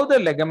above the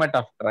ligament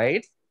of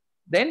Treitz,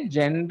 then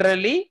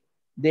generally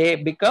they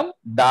become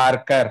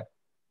darker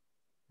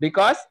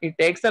because it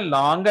takes a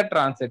longer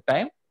transit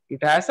time.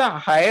 It has a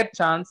higher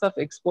chance of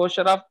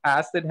exposure of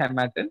acid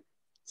hematin.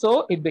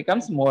 So it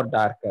becomes more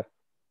darker.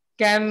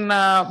 Can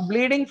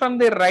bleeding from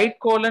the right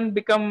colon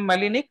become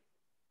melanic?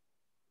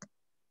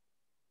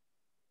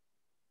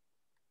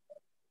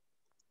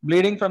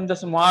 Bleeding from the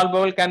small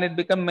bowel, can it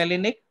become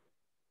melanic?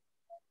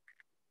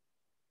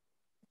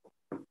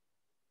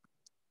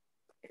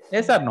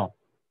 Yes or no?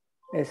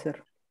 Yes, sir.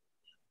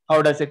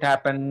 How does it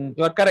happen?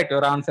 You are correct.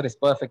 Your answer is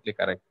perfectly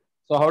correct.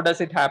 So how does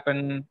it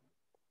happen?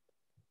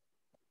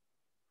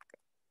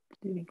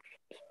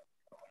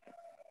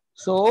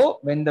 So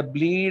when the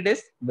bleed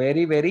is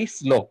very, very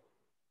slow,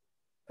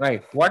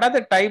 right? What are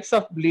the types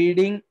of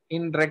bleeding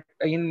in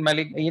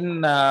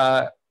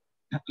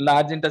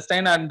large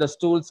intestine and the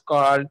stools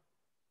called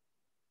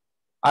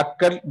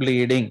occult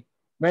bleeding?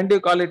 When do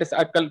you call it as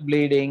occult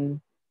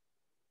bleeding?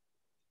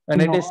 When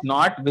it is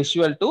not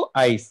visual to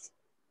eyes.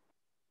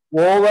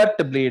 Overt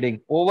bleeding.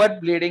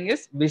 Overt bleeding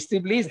is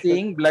visibly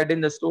seeing blood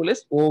in the stool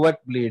is overt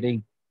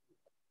bleeding.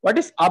 What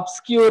is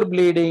obscure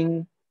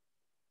bleeding?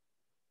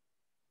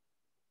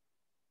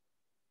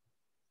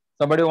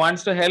 Somebody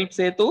wants to help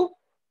Setu?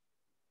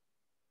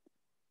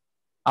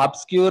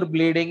 Obscure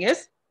bleeding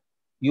is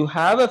you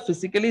have a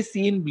physically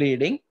seen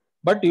bleeding,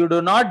 but you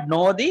do not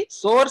know the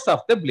source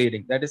of the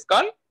bleeding. That is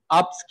called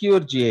obscure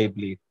GI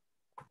bleed,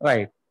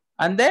 right?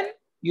 And then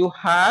you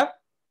have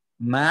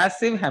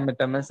massive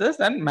hematemesis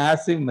and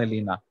massive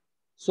melena.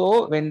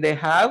 So when they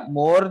have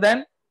more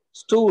than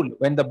stool,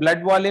 when the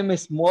blood volume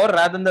is more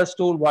rather than the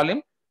stool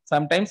volume,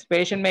 sometimes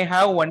patient may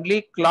have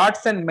only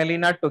clots and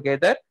melena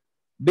together,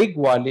 big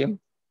volume,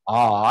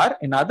 or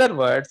in other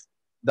words,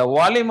 the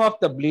volume of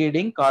the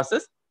bleeding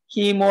causes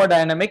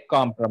hemodynamic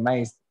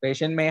compromise.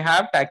 Patient may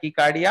have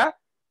tachycardia,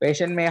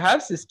 patient may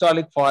have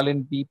systolic fall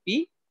in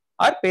BP,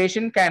 or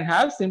patient can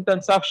have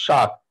symptoms of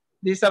shock.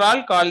 These are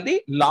all called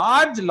the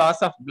large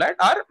loss of blood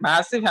or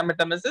massive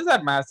hematemesis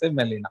or massive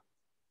melena.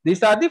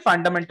 These are the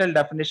fundamental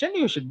definition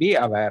you should be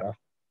aware of.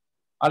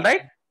 All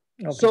right.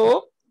 Okay.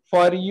 So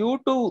for you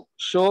to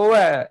show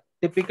a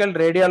typical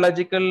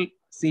radiological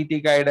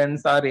CT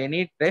guidance or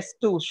any test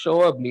to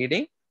show a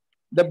bleeding,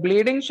 the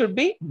bleeding should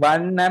be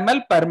 1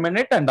 ml per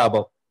minute and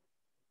above.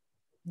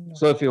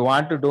 So if you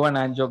want to do an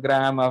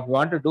angiogram or if you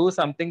want to do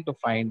something to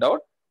find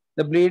out,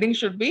 the bleeding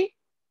should be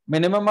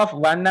minimum of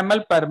 1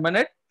 ml per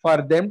minute for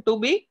them to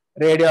be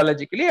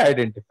radiologically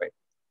identified.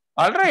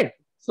 All right.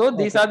 So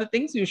these are the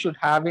things you should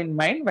have in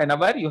mind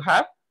whenever you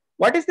have.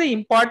 What is the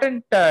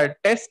important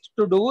test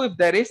to do if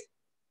there is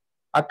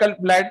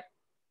occult blood?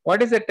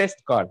 What is the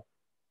test called?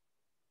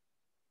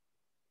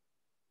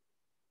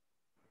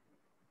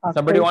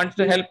 Somebody wants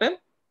to help him?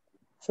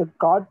 So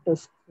card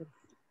test.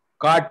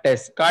 Card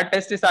test. Card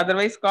test is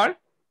otherwise called?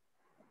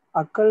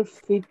 Occult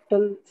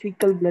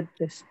fecal blood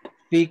test.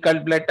 Fecal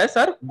blood test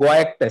or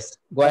guaiac test.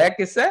 Guaiac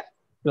is a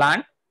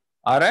plant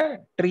or a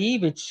tree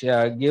which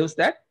gives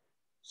that.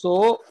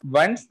 So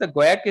once the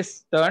guaiac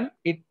is turned,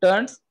 it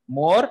turns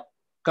more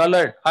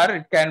colored or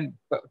it can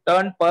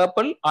turn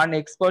purple on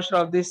exposure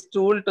of this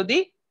stool to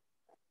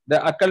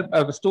the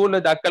occult stool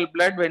with occult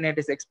blood. When it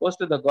is exposed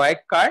to the guaiac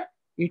card,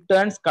 it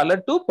turns color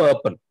to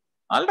purple.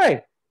 All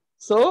right.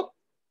 So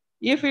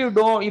if you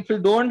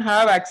don't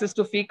have access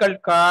to fecal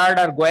card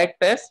or guaiac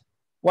test,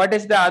 what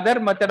is the other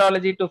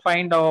methodology to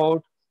find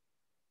out?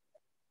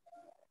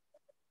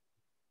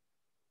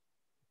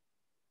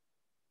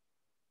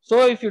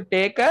 So if you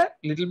take a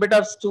little bit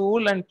of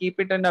stool and keep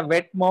it in a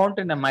wet mount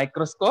in a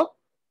microscope,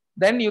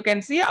 then you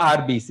can see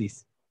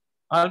RBCs.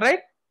 All right.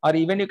 Or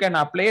even you can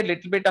apply a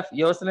little bit of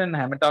eosin and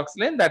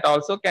hematoxylin that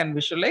also can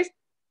visualize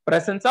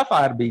presence of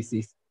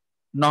RBCs.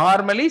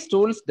 Normally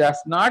stools does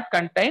not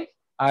contain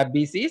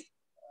RBCs,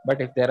 but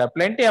if there are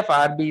plenty of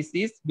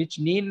RBCs which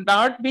need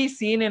not be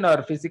seen in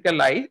our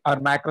physical eye or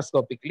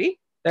macroscopically,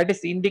 that is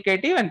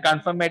indicative and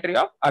confirmatory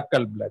of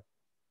occult blood.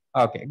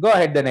 Okay, go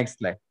ahead the next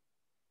slide.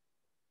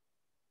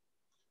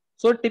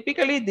 So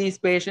typically these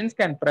patients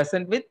can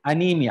present with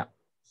anemia.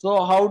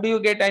 So how do you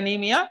get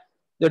anemia?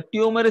 The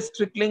tumor is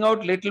trickling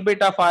out little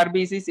bit of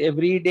RBCs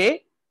every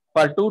day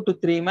for 2 to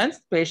 3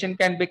 months. Patient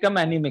can become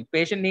anemic.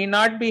 Patient need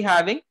not be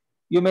having,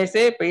 you may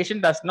say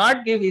patient does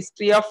not give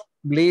history of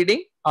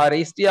bleeding or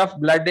history of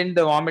blood in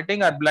the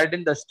vomiting or blood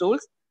in the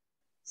stools.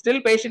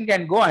 Still patient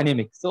can go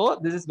anemic. So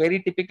this is very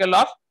typical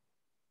of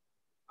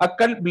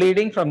occult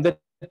bleeding from the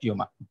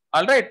tumor.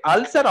 All right.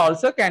 Ulcer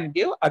also can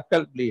give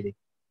occult bleeding.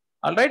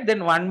 All right,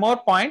 then one more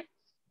point.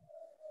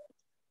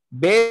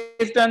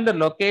 Based on the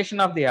location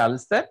of the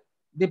ulcer,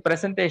 the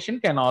presentation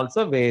can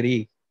also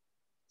vary.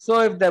 So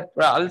if the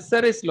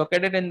ulcer is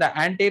located in the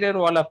anterior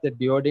wall of the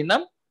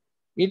duodenum,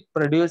 it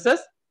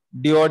produces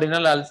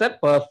duodenal ulcer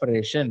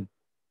perforation.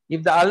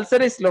 If the ulcer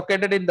is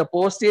located in the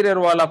posterior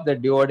wall of the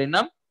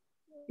duodenum,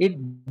 it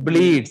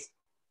bleeds.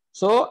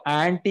 So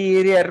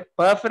anterior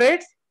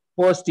perforates,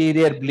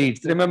 posterior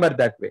bleeds. Remember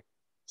that way.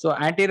 So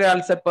anterior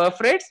ulcer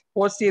perforates,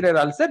 posterior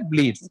ulcer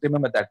bleeds.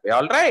 Remember that way.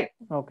 All right.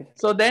 Okay.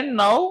 So then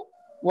now,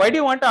 why do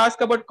you want to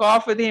ask about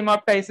cough with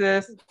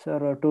hemoptysis?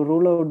 Sir, to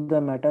rule out the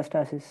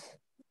metastasis,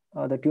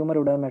 the tumor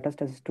would have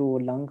metastasis to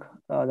lung,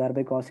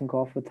 thereby causing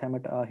cough with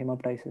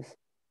hemoptysis.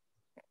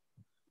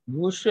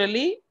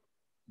 Usually,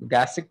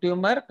 gastric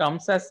tumor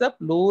comes as a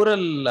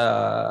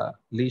pleural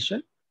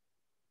lesion,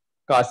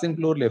 causing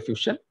pleural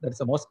effusion. That's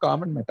the most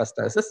common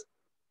metastasis.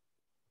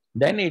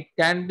 Then it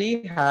can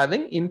be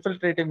having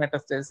infiltrative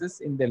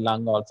metastasis in the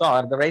lung also, or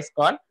otherwise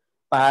called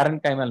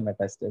parenchymal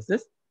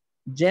metastasis.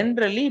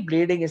 Generally,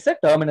 bleeding is a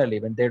terminal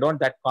event. They don't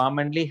that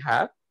commonly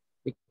have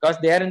because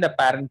they are in the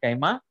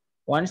parenchyma.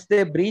 Once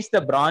they breach the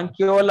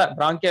bronchial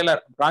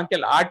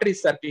artery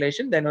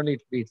circulation, then only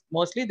it bleeds.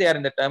 Mostly they are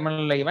in the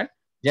terminal event.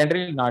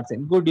 Generally not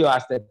seen. Good, you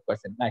asked that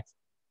question. Next.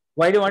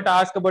 Why do you want to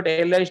ask about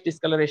yellowish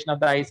discoloration of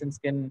the eyes and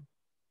skin?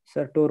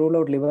 Sir, to rule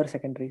out liver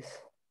secondaries.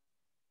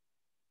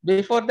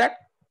 Before that?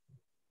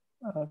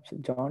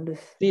 Jaundice.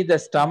 See, the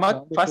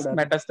stomach first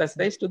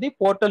metastasized to the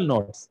portal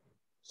nodes.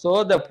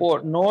 So the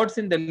nodes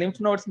in the lymph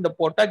nodes in the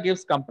porta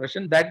gives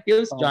compression. That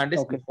gives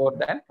jaundice before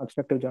that.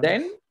 Obstructive jaundice.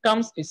 Then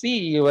comes, you see,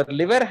 your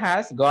liver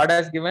has, God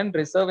has given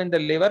reserve in the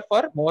liver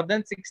for more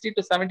than 60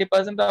 to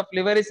 70% of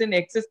liver is in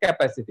excess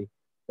capacity.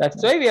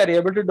 That's why we are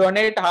able to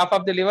donate half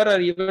of the liver or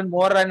even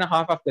more than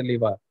half of the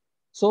liver.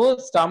 So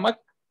stomach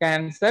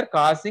cancer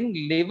causing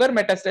liver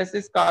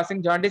metastasis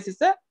causing jaundice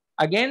is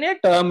again a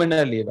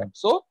terminal event.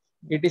 So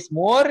it is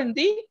more in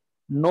the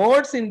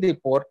nodes in the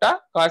porta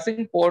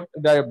causing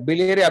the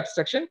biliary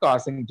obstruction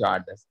causing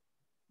jaundice.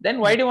 Then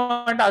why do you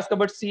want to ask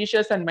about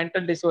seizures and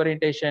mental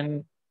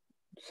disorientation?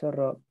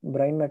 Sir,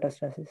 brain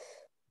metastasis.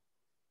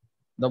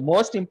 The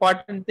most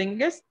important thing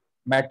is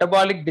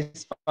metabolic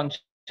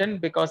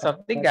dysfunction because of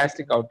the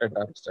gastric outlet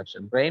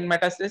obstruction. Brain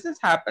metastasis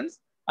happens.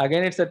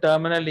 Again, it's a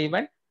terminal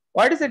event.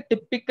 What is a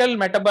typical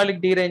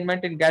metabolic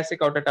derangement in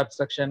gastric outlet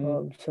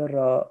obstruction? Sir,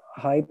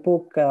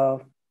 hypokalemic,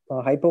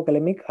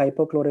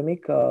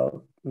 hypochloremic,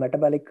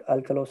 metabolic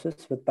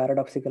alkalosis with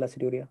paradoxical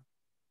aciduria.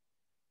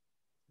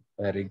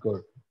 Very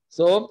good.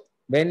 So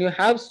when you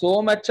have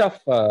so much of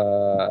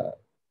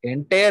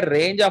entire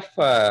range of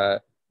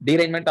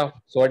derangement of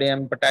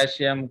sodium,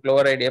 potassium,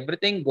 chloride,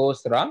 everything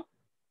goes wrong,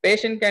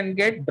 patient can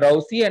get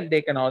drowsy and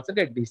they can also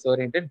get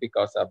disoriented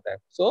because of that.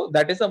 So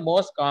that is the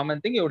most common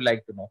thing you would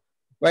like to know.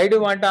 Why do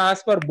you want to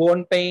ask for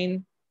bone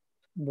pain?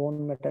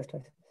 Bone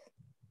metastasis.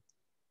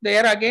 They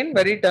are again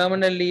very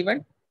terminal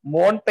event.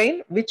 Bone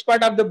pain, which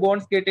part of the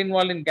bones get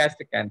involved in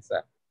gastric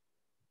cancer?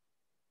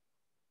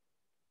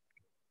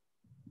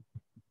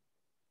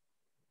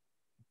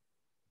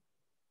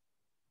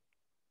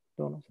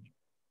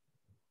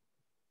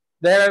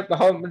 There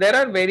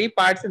are very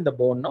parts in the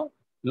bone, no?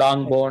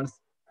 Long bones,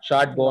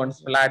 short bones,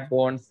 flat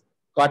bones,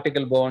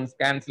 cortical bones,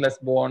 cancellous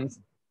bones.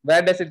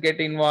 Where does it get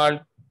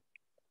involved?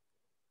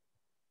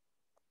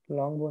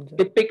 Long bones.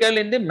 Typical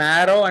in the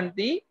marrow and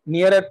the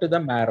nearer to the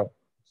marrow.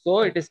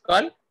 So it is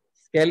called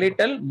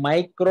skeletal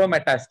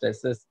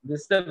micrometastasis.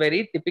 This is a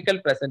very typical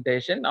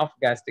presentation of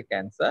gastric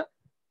cancer.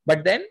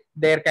 But then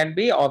there can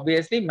be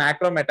obviously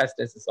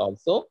macrometastasis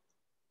also.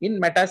 In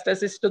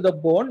metastasis to the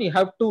bone, you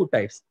have two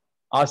types,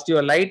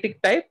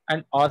 osteolytic type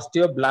and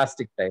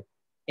osteoblastic type.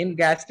 In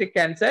gastric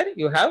cancer,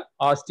 you have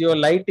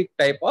osteolytic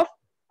type of.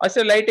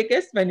 Osteolytic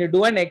is when you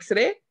do an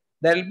X-ray,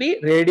 there will be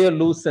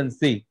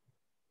radiolucency.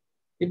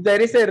 If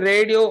there is a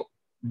radio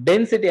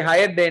density,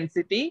 higher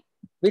density,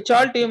 which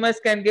all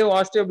tumors can give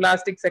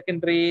osteoblastic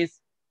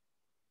secondaries?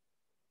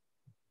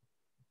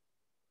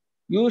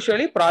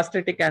 Usually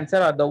prostatic cancer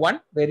are the one,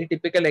 very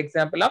typical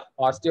example of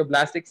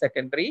osteoblastic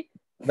secondary,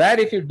 where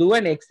if you do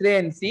an X-ray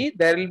and see,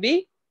 there will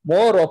be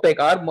more opaque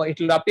or more, it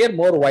will appear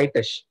more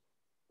whitish.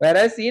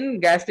 Whereas in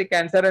gastric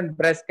cancer and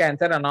breast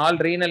cancer and all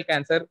renal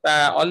cancer,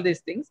 all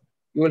these things,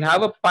 you will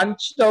have a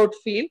punched out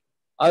feel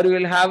or you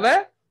will have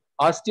a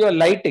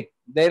osteolytic.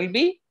 There will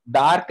be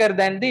darker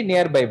than the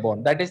nearby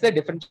bone. That is the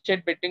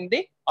differentiate between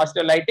the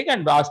osteolytic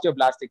and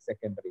osteoblastic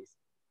secondaries.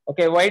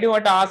 Okay, why do you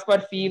want to ask for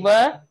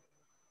fever?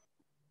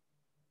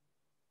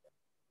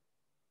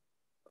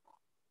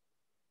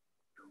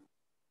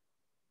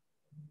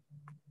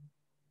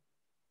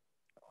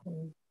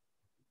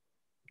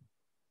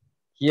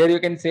 Here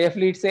you can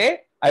safely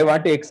say, I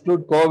want to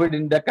exclude COVID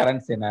in the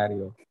current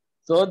scenario.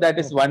 So that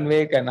is one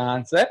way you can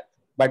answer.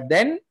 But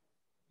then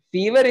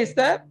fever is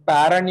the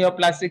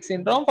paraneoplastic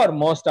syndrome for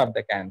most of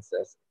the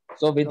cancers.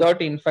 So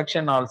without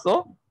infection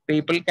also,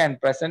 people can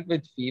present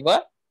with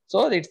fever.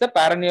 So it's the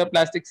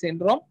paraneoplastic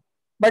syndrome.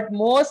 But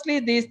mostly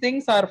these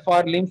things are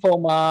for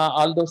lymphoma,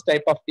 all those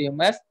type of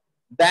tumors,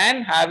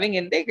 than having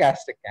in the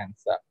gastric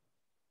cancer.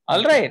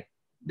 All right.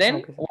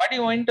 Then what do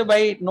you want to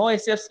buy? No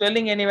HF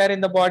swelling anywhere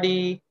in the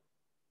body.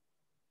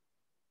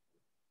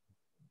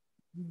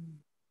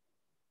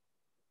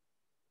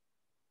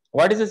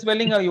 What is the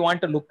swelling or you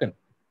want to look in?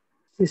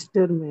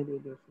 Sister Mary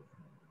Joseph.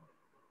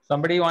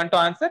 Somebody want to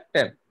answer?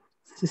 Tell.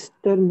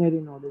 Sister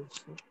Mary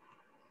nodules.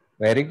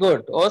 Very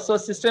good. Also,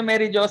 Sister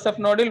Mary Joseph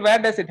nodule, where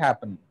does it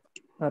happen?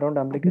 Around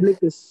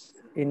umbilicus.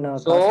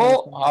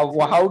 So,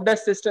 how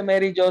does Sister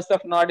Mary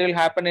Joseph nodule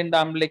happen in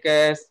the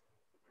umbilicus?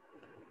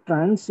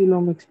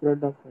 Transcoelomic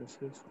spread of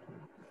vessels.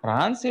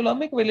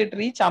 Transcoelomic, will it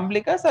reach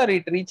umbilicus or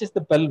it reaches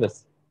the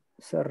pelvis?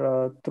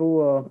 Sir,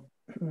 through...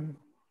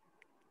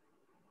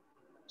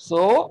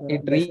 So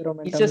it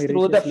reaches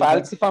through the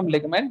falciform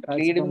ligament,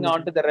 leading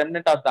on to the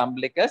remnant of the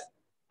umbilicus,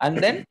 and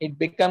then it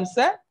becomes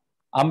a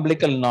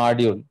umbilical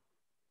nodule.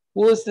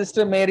 Who is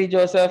Sister Mary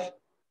Joseph?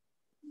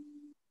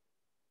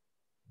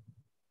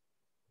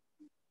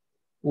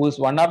 Who is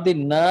one of the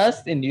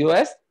nurse in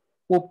US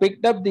who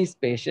picked up these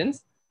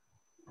patients.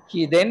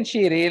 She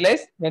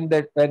realized when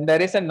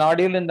there is a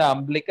nodule in the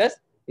umbilicus,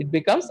 it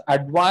becomes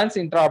advanced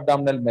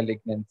intra-abdominal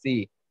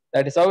malignancy.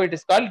 That is how it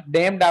is called,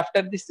 named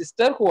after the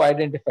sister who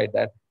identified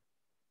that.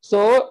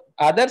 So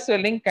other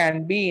swelling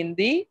can be in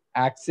the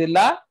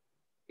axilla,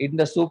 in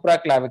the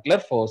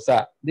supraclavicular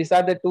fossa. These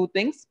are the two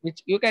things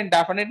which you can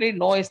definitely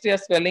no history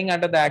of swelling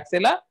under the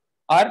axilla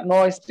or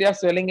no history of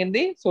swelling in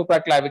the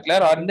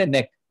supraclavicular or in the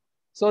neck.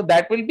 So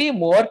that will be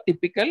more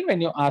typical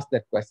when you ask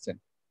that question.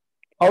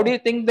 How do you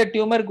think the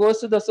tumor goes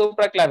to the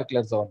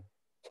supraclavicular zone?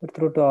 So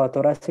through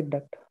thoracic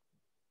duct.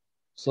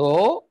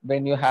 So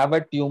when you have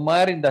a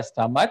tumor in the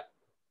stomach,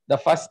 the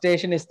first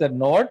station is the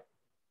node.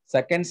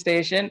 Second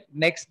station,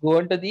 next go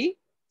into the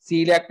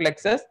celiac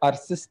plexus or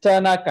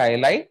cisterna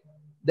chyli.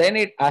 Then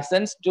it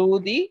ascends to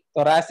the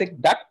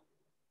thoracic duct.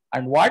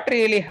 And what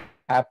really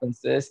happens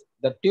is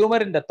the tumor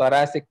in the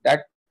thoracic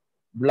duct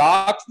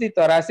blocks the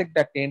thoracic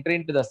duct entry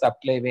into the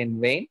subclavian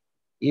vein,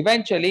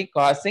 eventually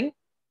causing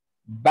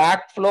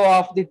backflow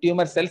of the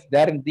tumor cells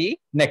there in the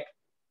neck.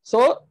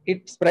 So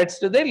it spreads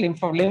to the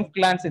lymph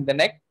glands in the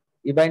neck,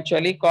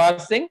 eventually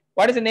causing,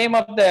 what is the name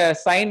of the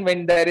sign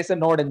when there is a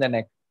node in the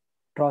neck?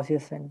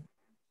 Trossius sign.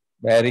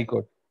 Very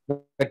good.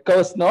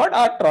 Vercous node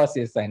or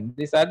Trossius sign.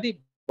 These are the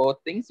both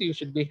things you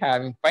should be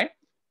having fine.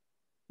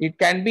 It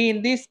can be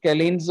in the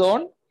scalene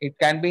zone. It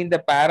can be in the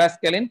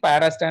parascalene,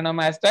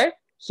 parastenomastoid,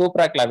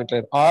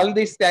 supraclavicular. All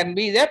these can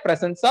be the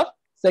presence of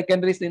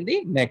secondaries in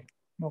the neck.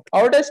 Okay.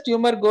 How does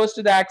tumor goes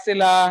to the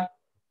axilla?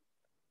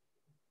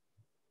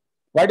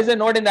 What is the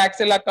node in the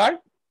axilla called?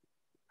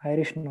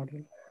 Irish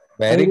nodule.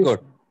 Very Irish. good.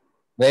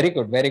 Very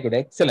good. Very good.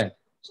 Excellent.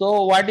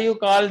 So what do you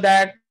call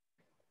that?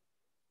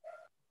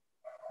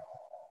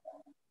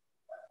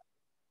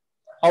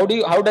 How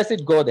does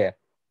it go there?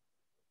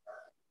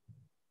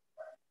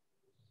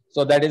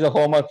 So that is a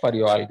homework for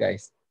you all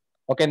guys.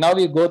 Okay, now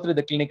we go through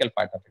the clinical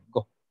part of it.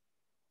 Go.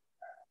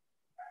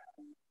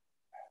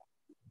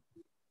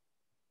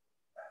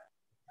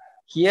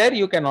 Here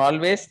you can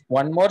always,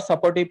 one more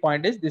supportive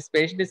point is this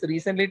patient is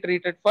recently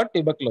treated for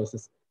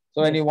tuberculosis.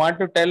 So when you want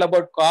to tell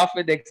about cough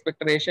with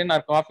expectoration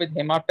or cough with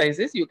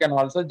hemoptysis, you can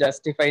also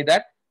justify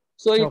that.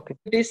 So it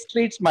is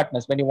street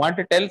smartness. When you want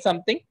to tell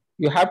something,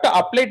 you have to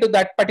apply to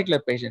that particular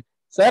patient.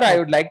 Sir, I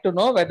would like to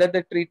know whether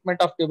the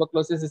treatment of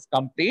tuberculosis is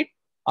complete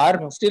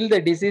or still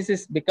the disease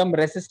is become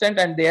resistant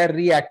and they are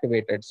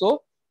reactivated.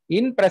 So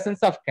in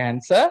presence of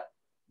cancer,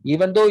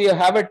 even though you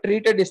have a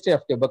treated history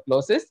of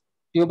tuberculosis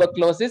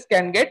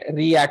can get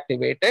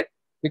reactivated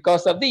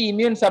because of the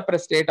immune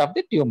suppressed state of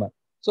the tumor.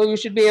 So you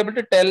should be able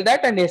to tell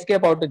that and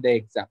escape out of the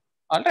exam.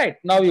 All right,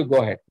 now you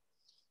go ahead.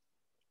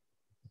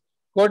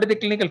 Go to the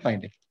clinical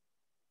finding.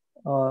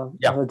 So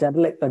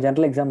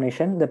general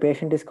examination. The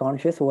patient is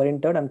conscious,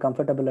 oriented, and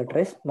comfortable at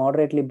rest.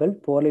 Moderately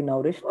built, poorly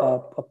nourished,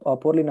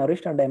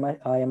 and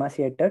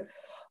emaciated.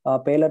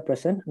 Pallor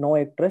present, no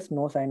icterus,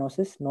 no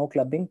cyanosis, no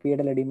clubbing,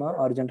 pedal edema,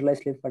 or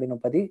generalized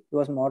lymphadenopathy. He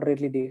was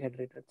moderately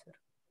dehydrated, sir.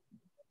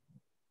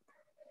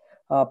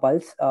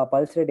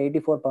 Pulse rate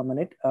 84 per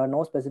minute.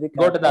 No specific.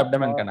 Go to the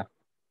abdomen, Kana.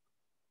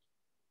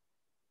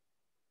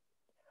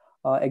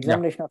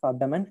 Examination of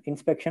abdomen,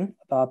 inspection.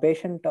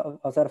 Patient,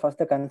 sir, first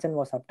the consent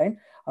was obtained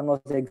and was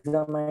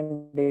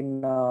examined in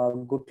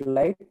good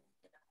light.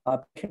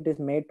 Patient is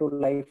made to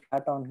lie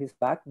flat on his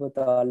back with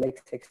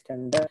legs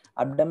extended.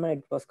 Abdomen,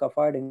 it was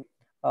covered in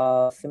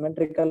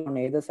symmetrical on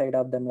either side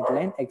of the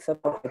midline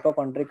except for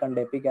hypochondric and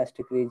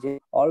epigastric region.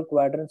 All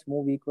quadrants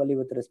move equally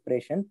with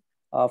respiration.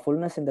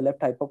 Fullness in the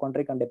left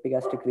hypochondric and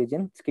epigastric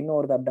region. Skin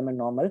over the abdomen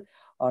normal.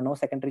 No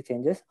secondary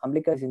changes.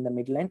 Umbilicus in the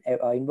midline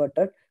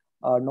inverted.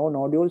 No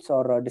nodules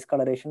or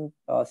discoloration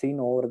seen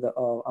over the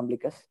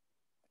umbilicus.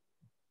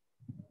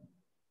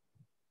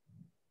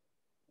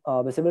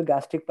 Visible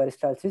gastric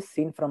peristalsis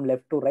seen from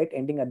left to right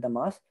ending at the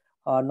mass.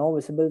 No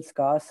visible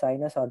scars,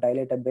 sinus or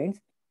dilated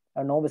veins.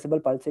 No visible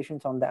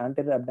pulsations on the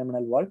anterior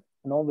abdominal wall.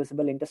 No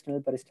visible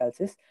intestinal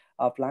peristalsis.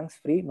 Flanks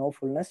free, no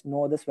fullness,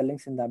 no other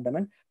swellings in the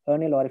abdomen.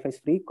 Hernial orifice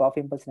free, cough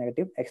impulse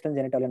negative,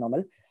 external genitalia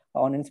normal.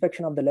 On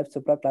inspection of the left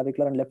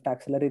supraclavicular and left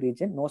axillary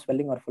region, no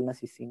swelling or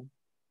fullness is seen.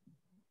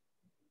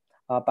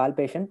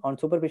 Palpation. On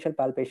superficial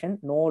palpation,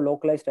 no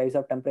localized rise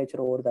of temperature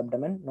over the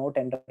abdomen, no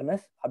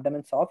tenderness,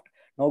 abdomen soft,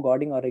 no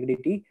godding or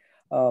rigidity.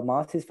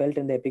 Mass is felt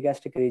in the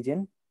epigastric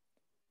region.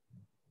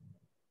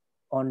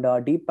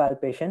 On deep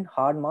palpation,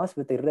 hard mass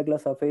with irregular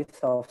surface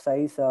of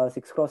size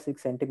 6 ×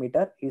 6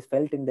 cm is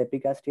felt in the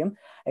epigastrium,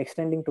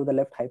 extending to the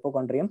left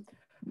hypochondrium.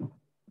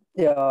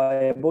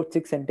 About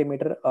 6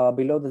 cm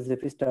below the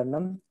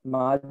xiphisternum.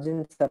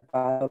 Margins are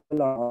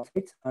palpable on all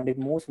sides and it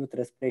moves with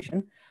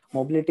respiration.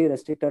 Mobility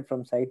restricted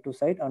from side to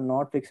side and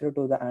not fixed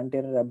to the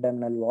anterior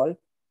abdominal wall.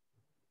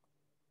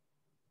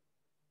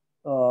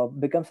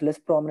 Becomes less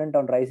prominent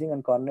on rising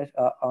and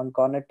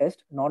cornet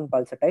test,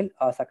 non-pulsatile,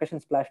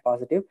 succussion splash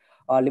positive,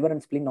 liver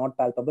and spleen not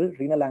palpable,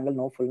 renal angle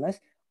no fullness,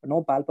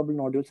 no palpable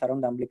nodules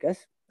around the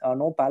umbilicus,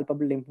 no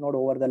palpable lymph node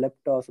over the left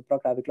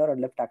supraclavicular or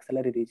left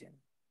axillary region.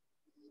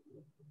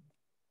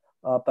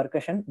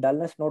 Percussion,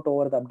 dullness note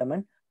over the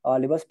abdomen,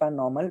 liver span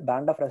normal,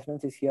 band of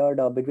resonance is heard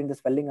between the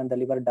swelling and the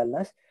liver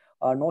dullness,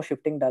 no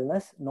shifting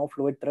dullness, no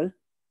fluid thrill.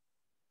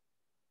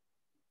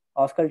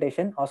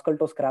 Auscultation,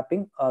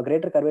 auscultoscraping,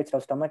 greater curvature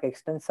of stomach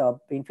extends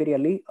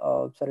inferiorly,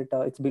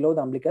 it's below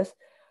the umbilicus.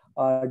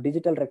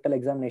 Digital rectal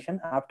examination.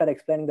 After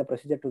explaining the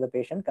procedure to the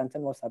patient,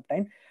 consent was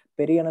obtained.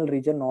 Perianal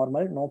region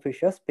normal, no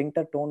fissures,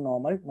 sphincter tone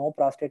normal, no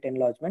prostate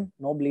enlargement,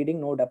 no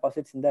bleeding, no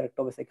deposits in the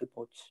rectovesical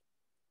pouch.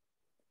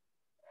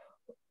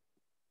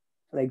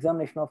 The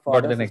examination of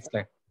go to the next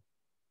slide.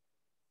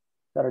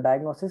 The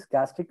diagnosis,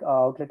 gastric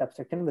outlet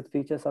obstruction with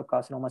features of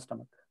carcinoma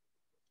stomach.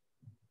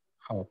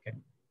 Okay.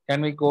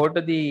 Can we go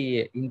to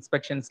the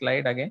inspection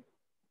slide again?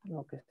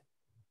 Okay.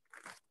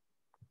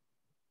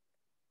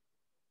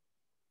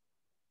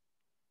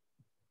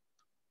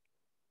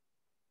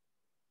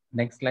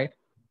 Next slide.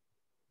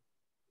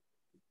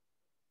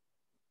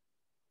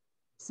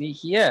 See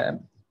here,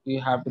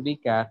 you have to be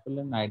careful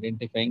in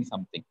identifying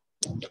something.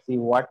 See,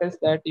 what is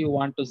that you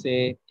want to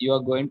say? You are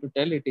going to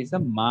tell it is a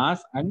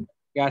mass and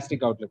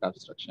gastric outlet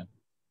obstruction.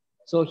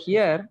 So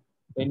here,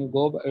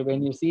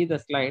 when you see the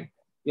slide,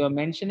 you are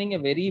mentioning a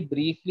very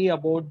briefly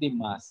about the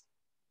mass.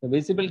 The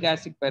visible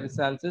gastric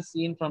peristalsis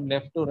seen from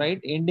left to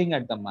right, ending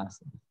at the mass.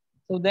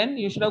 So then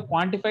you should have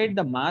quantified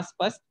the mass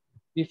first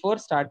before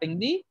starting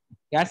the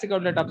gastric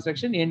outlet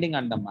obstruction ending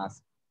on the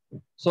mass.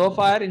 So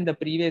far in the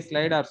previous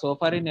slide or so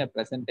far in your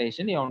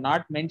presentation, you have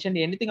not mentioned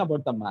anything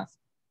about the mass.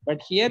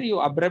 But here you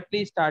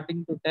abruptly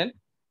starting to tell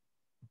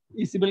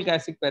visible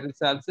gastric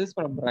peristalsis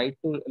from right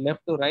to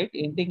left to right,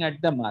 ending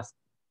at the mass.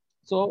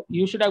 So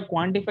you should have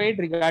quantified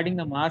regarding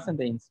the mass and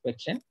the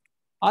inspection,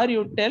 or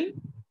you tell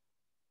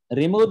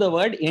remove the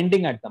word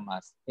ending at the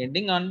mass,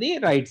 ending on the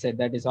right side.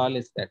 That is all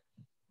is that.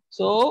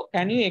 So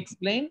can you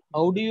explain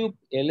how do you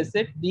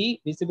elicit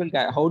the visible,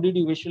 how did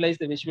you visualize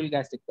the visual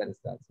gastric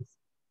peristalsis?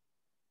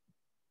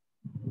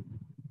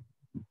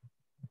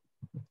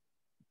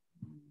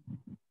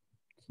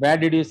 Where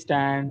did you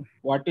stand?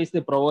 What is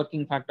the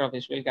provoking factor of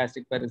visual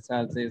gastric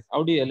peristalsis?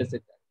 How do you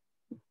elicit that?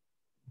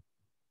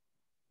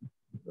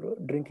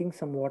 Drinking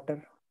some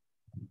water.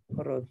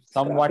 Or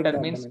some water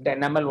means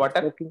 10 ml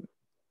water?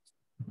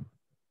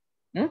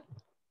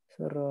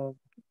 Sir,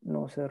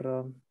 no,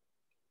 sir.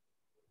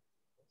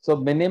 So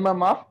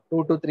minimum of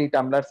 2 to 3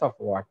 tumblers of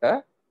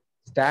water.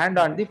 Stand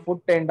on the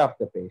foot end of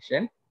the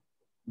patient.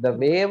 The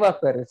wave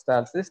of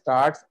peristalsis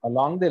starts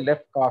along the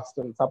left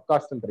costal,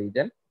 subcostal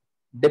region.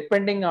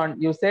 Depending on,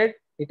 you said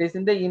it is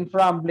in the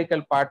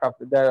infraumbilical part of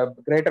the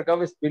greater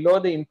curve is below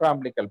the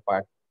infraumbilical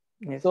part.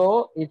 Yes.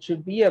 So it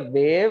should be a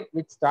wave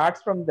which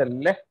starts from the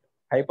left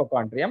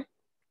hypochondrium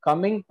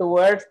coming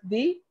towards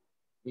the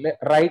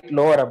right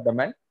lower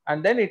abdomen,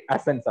 and then it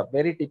ascends up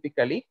very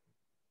typically.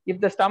 If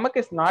the stomach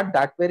is not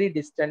that very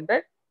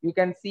distended, you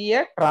can see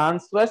a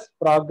transverse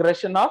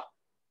progression of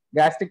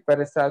gastric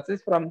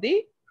peristalsis from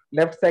the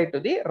left side to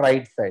the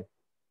right side.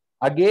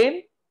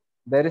 Again,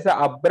 there is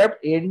an abrupt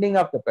ending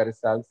of the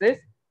peristalsis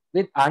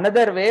with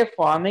another wave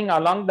forming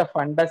along the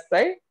fundus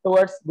side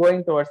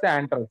going towards the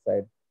antral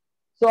side.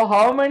 So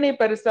how many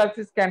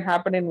peristalsis can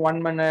happen in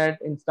 1 minute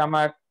in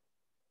stomach?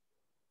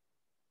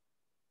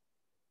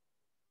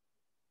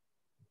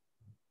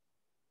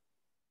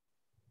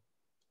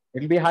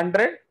 It will be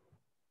 100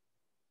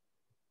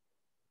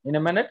 in a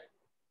minute.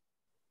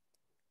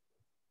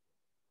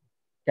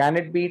 Can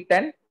it be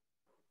 10? You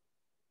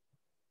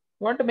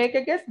want to make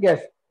a guess?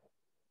 Guess.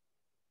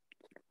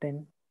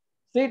 10.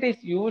 See,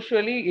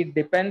 it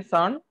depends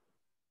on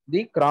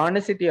the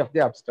chronicity of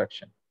the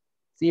obstruction.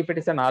 See, if it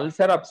is an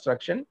ulcer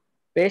obstruction,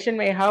 patient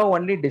may have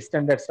only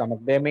distended stomach.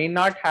 They may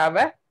not have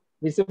a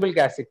visible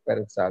gastric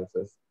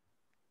peristalsis.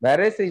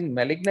 Whereas in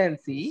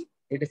malignancy,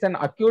 it is an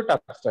acute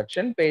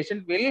obstruction.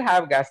 Patient will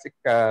have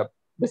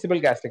visible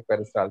gastric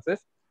peristalsis.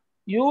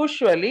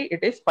 Usually,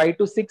 it is 5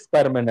 to 6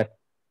 per minute.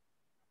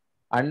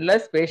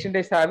 Unless patient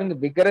is having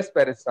vigorous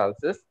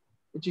peristalsis,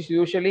 which is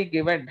usually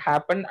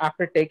happen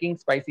after taking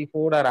spicy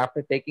food or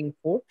after taking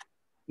food.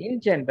 In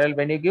general,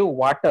 when you give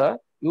water,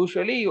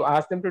 usually you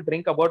ask them to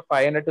drink about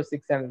 500 to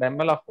 600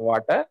 ml of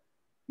water.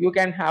 You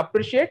can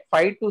appreciate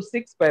 5 to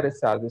 6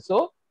 peristalsis.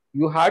 So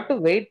you have to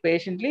wait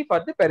patiently for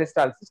the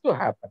peristalsis to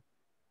happen.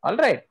 All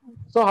right.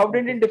 So how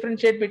did you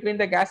differentiate between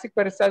the gastric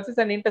peristalsis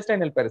and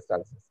intestinal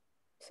peristalsis?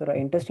 Sir,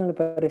 intestinal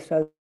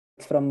peristalsis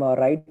from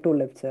right to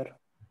left, sir.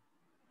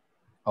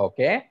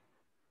 Okay.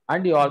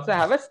 And you also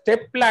have a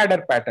step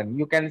ladder pattern.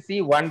 You can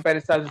see one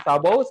peristalsis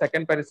above,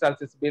 second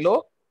peristalsis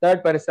below,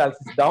 third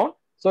peristalsis down.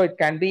 So it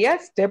can be a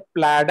step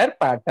ladder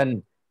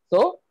pattern.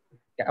 So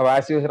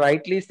as you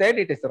rightly said,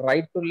 it is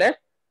right to left,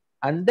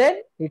 and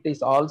then it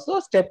is also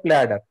step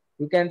ladder.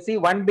 You can see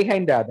one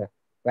behind the other.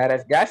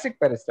 Whereas gastric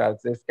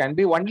peristalsis can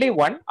be only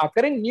one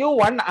occurring new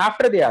one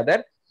after the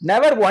other,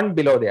 never one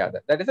below the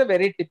other. That is a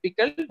very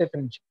typical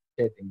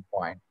differentiating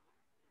point.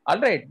 All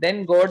right,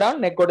 then go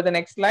down, go to the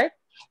next slide.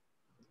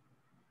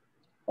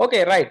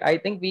 Okay, right. I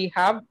think we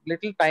have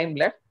little time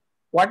left.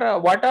 What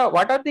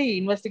are the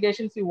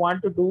investigations you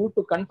want to do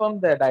to confirm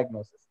the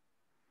diagnosis?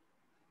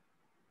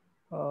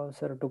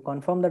 Sir, to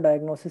confirm the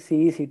diagnosis,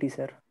 CECT,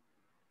 sir.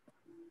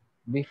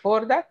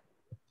 Before that?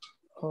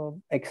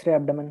 X-ray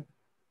abdomen.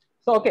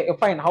 So, okay,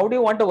 fine. How do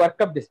you want to work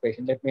up this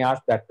patient? Let me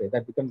ask that way.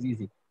 That becomes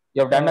easy.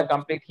 You have done a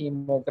complete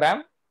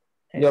hemogram.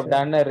 You have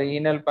done a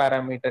renal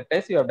parameter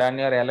test. You have done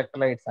your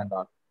electrolytes and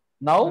all.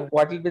 Now,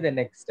 what will be the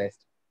next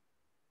test?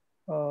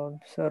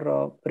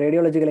 Sir,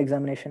 radiological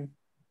examination.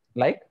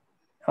 Like?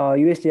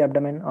 USG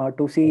abdomen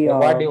to see.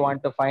 Okay, what do you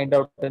want to find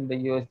out in the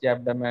USG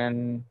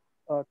abdomen?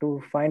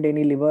 To find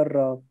any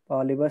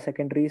liver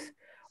secondaries.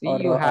 See,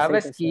 you have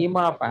a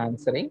schema of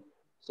answering.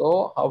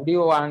 So, how do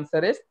you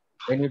answer is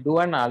when you do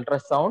an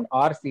ultrasound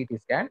or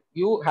CT scan,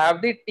 you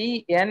have the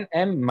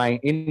TNM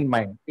in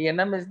mind.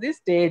 TNM is the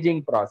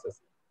staging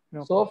process.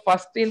 Okay. So,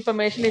 first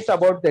information is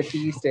about the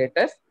T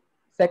status.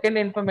 Second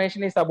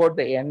information is about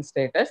the N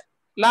status.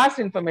 Last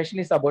information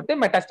is about the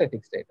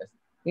metastatic status.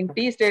 In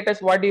T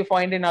status, what do you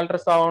find in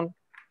ultrasound?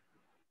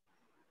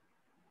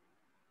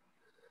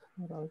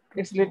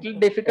 It's little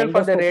difficult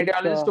for the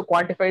radiologist to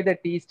quantify the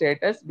T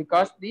status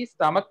because the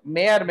stomach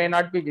may or may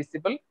not be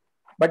visible,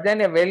 but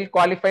then a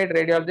well-qualified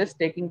radiologist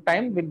taking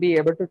time will be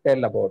able to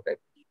tell about it.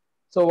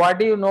 So what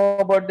do you know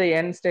about the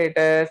N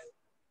status?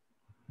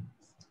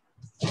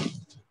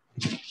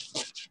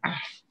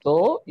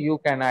 So you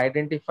can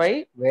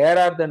identify where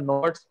are the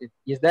nodes.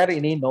 Is there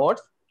any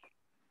nodes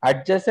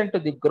adjacent to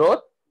the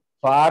growth,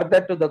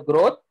 farther to the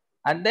growth,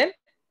 and then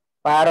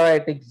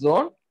paroatic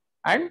zone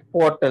and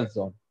portal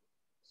zone.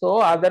 So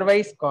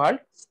otherwise called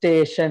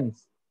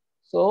stations.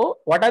 So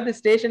what are the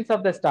stations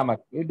of the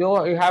stomach? You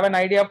have an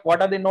idea of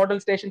what are the nodal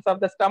stations of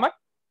the stomach?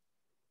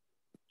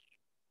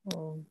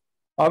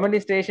 How many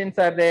stations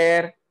are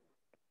there?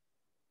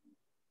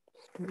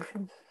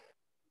 Stations.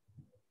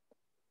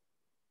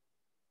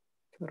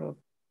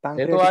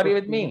 Setu, are you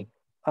with me?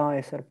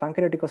 Yes, sir.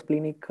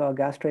 Pancreaticosplenic,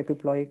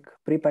 gastroepiploic,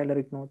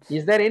 prepyloric nodes.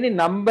 Is there any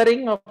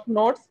numbering of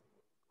nodes?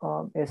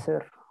 Yes,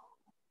 sir.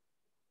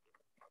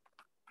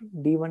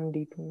 D1,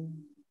 D2.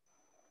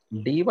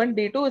 D1,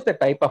 D2 is the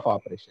type of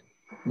operation.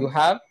 You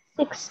have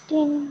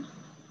 16.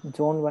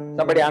 Zone 1.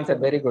 Somebody answered.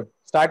 Very good.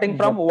 Starting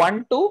from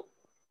 1 to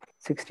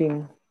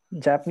 16.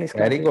 Japanese.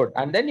 Very good.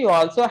 And then you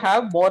also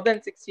have more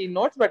than 16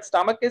 nodes, but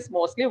stomach is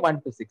mostly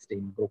 1 to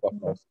 16 group of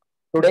nodes.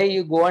 Today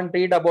you go and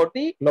read about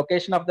the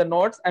location of the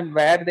nodes and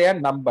where they are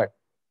numbered.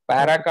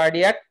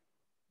 Paracardiac,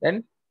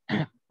 then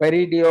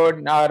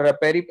peridiod or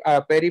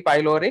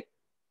peripyloric,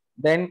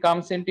 then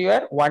comes into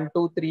your 1,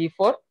 2, 3,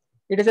 4.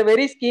 It is a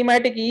very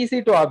schematic,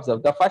 easy to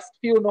observe. The first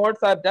few nodes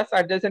are just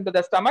adjacent to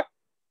the stomach.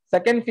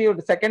 Second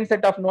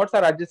set of nodes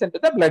are adjacent to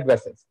the blood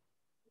vessels.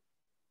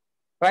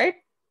 Right?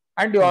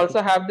 And you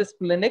also have the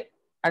splenic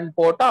and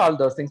porta, all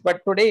those things.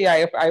 But today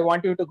I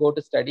want you to go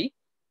to study.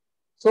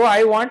 So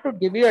I want to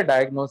give you a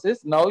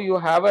diagnosis. Now you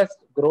have a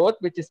growth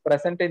which is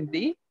present in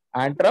the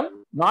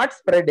antrum, not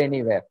spread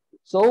anywhere.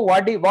 So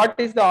what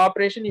is the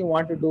operation you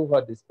want to do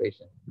for this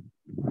patient?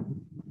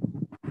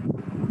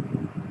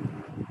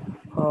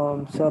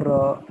 Sir,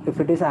 if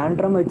it is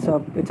antrum,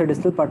 it's a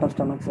distal part of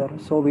stomach, sir.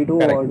 So we do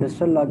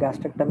distal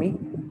gastrectomy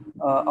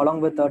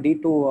along with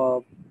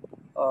D2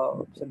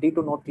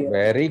 node clear.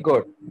 Very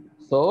good.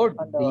 So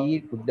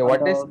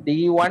what is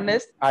D1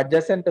 is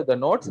adjacent to the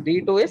nodes.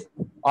 D2 is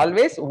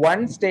always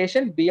one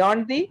station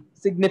beyond the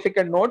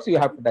significant nodes you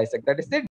have to dissect. That is the